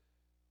Christ,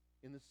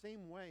 in the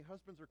same way,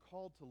 husbands are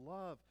called to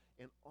love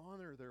and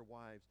honor their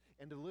wives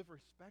and to live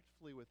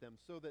respectfully with them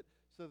so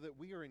that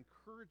we are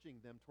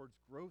encouraging them towards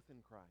growth in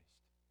Christ.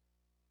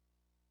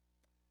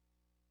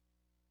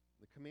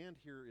 The command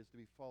here is to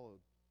be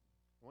followed.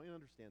 I want you to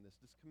understand this.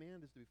 This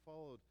command is to be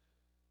followed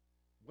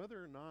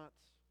whether or not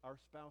our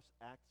spouse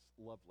acts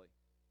lovely.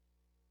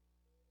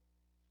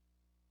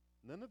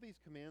 None of these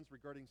commands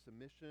regarding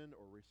submission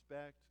or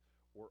respect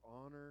or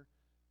honor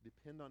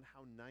depend on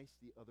how nice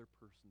the other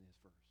person is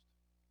first.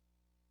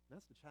 And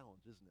that's the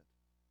challenge, isn't it?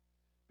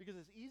 Because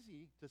it's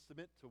easy to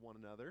submit to one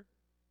another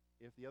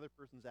if the other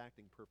person's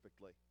acting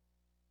perfectly.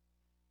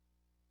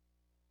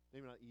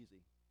 Maybe not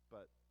easy,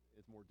 but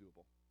it's more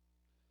doable.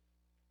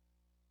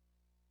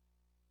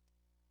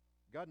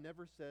 God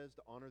never says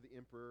to honor the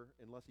emperor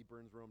unless he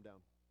burns Rome down.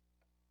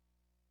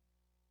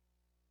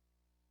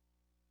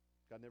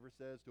 God never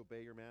says to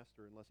obey your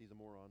master unless he's a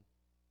moron.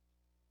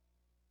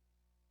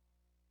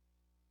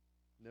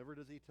 Never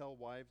does he tell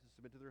wives to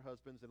submit to their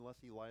husbands unless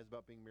he lies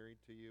about being married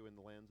to you in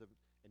the lands of,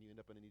 and you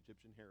end up in an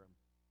Egyptian harem.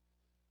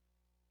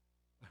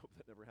 I hope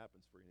that never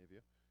happens for any of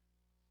you.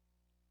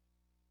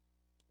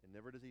 And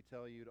never does he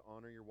tell you to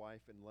honor your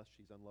wife unless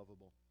she's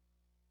unlovable.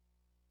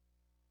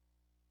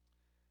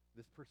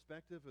 This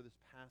perspective of this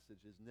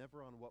passage is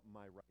never on what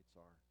my rights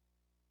are.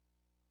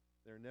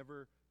 There are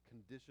never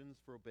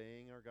conditions for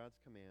obeying our God's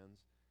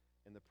commands,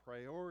 and the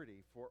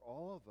priority for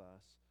all of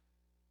us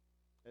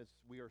as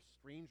we are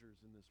strangers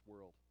in this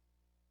world,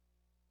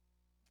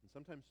 and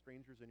sometimes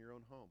strangers in your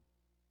own home,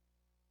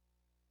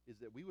 is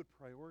that we would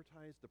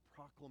prioritize the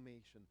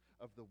proclamation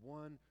of the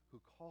one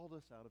who called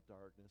us out of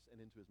darkness and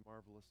into his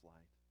marvelous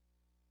light.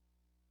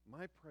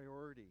 My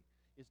priority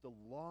is to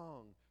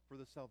long for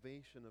the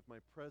salvation of my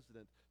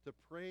president, to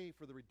pray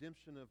for the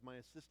redemption of my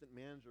assistant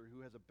manager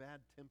who has a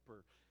bad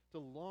temper, to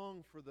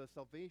long for the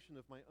salvation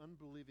of my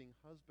unbelieving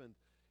husband,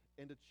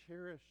 and to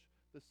cherish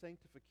the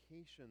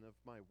sanctification of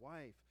my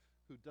wife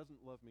who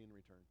doesn't love me in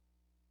return.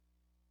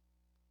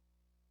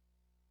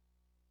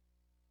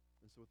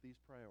 And so with these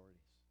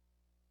priorities,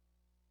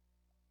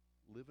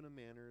 live in a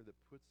manner that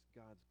puts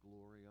God's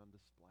glory on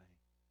display.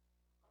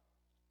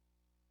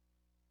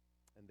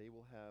 And they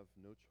will have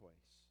no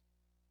choice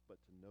but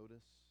to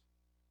notice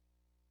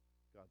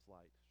God's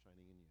light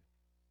shining in you.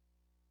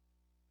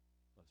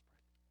 Let's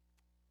pray.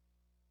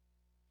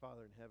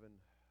 Father in heaven,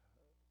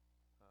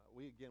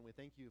 we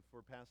thank you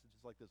for passages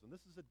like this one.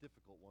 This is a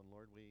difficult one,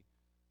 Lord. We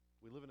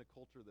live in a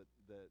culture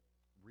that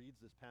reads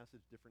this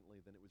passage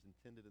differently than it was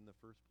intended in the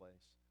first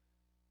place.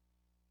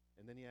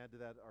 And then you add to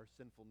that our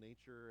sinful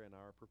nature and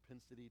our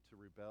propensity to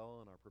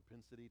rebel and our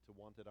propensity to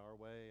want it our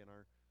way and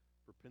our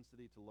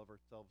propensity to love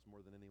ourselves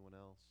more than anyone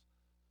else.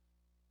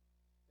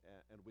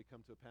 And we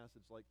come to a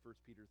passage like 1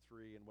 Peter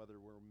 3, and whether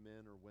we're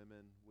men or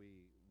women,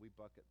 we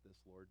bucket this,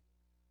 Lord.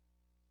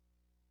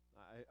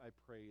 I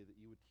pray that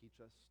you would teach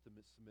us to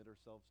submit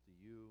ourselves to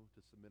you,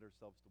 to submit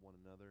ourselves to one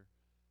another,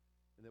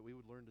 and that we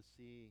would learn to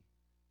see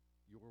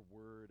your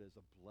word as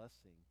a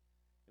blessing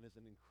and is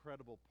an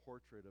incredible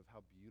portrait of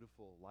how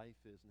beautiful life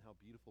is and how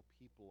beautiful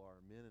people are,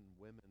 men and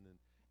women,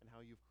 and how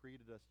you've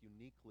created us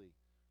uniquely.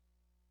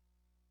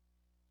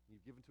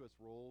 You've given to us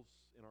roles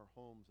in our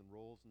homes and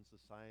roles in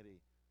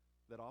society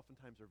that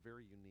oftentimes are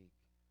very unique.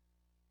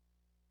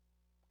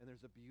 And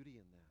there's a beauty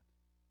in that.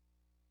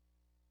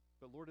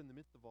 But Lord, in the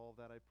midst of all of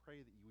that, I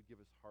pray that you would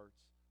give us hearts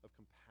of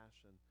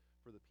compassion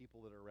for the people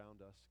that are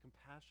around us,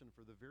 compassion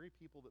for the very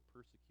people that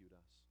persecute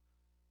us,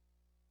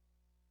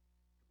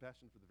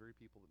 compassion for the very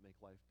people that make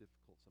life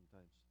difficult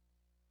sometimes.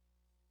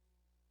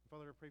 And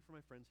Father, I pray for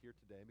my friends here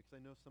today, because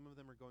I know some of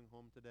them are going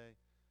home today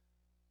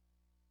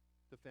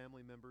to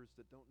family members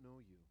that don't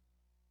know you.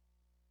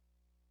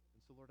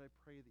 And so, Lord, I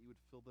pray that you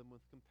would fill them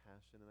with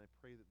compassion, and I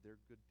pray that their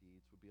good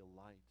deeds would be a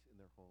light in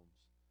their homes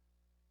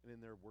and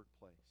in their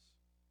workplace,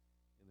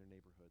 in their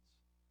neighborhoods.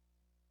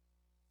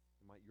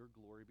 And might your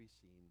glory be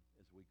seen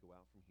as we go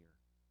out from here.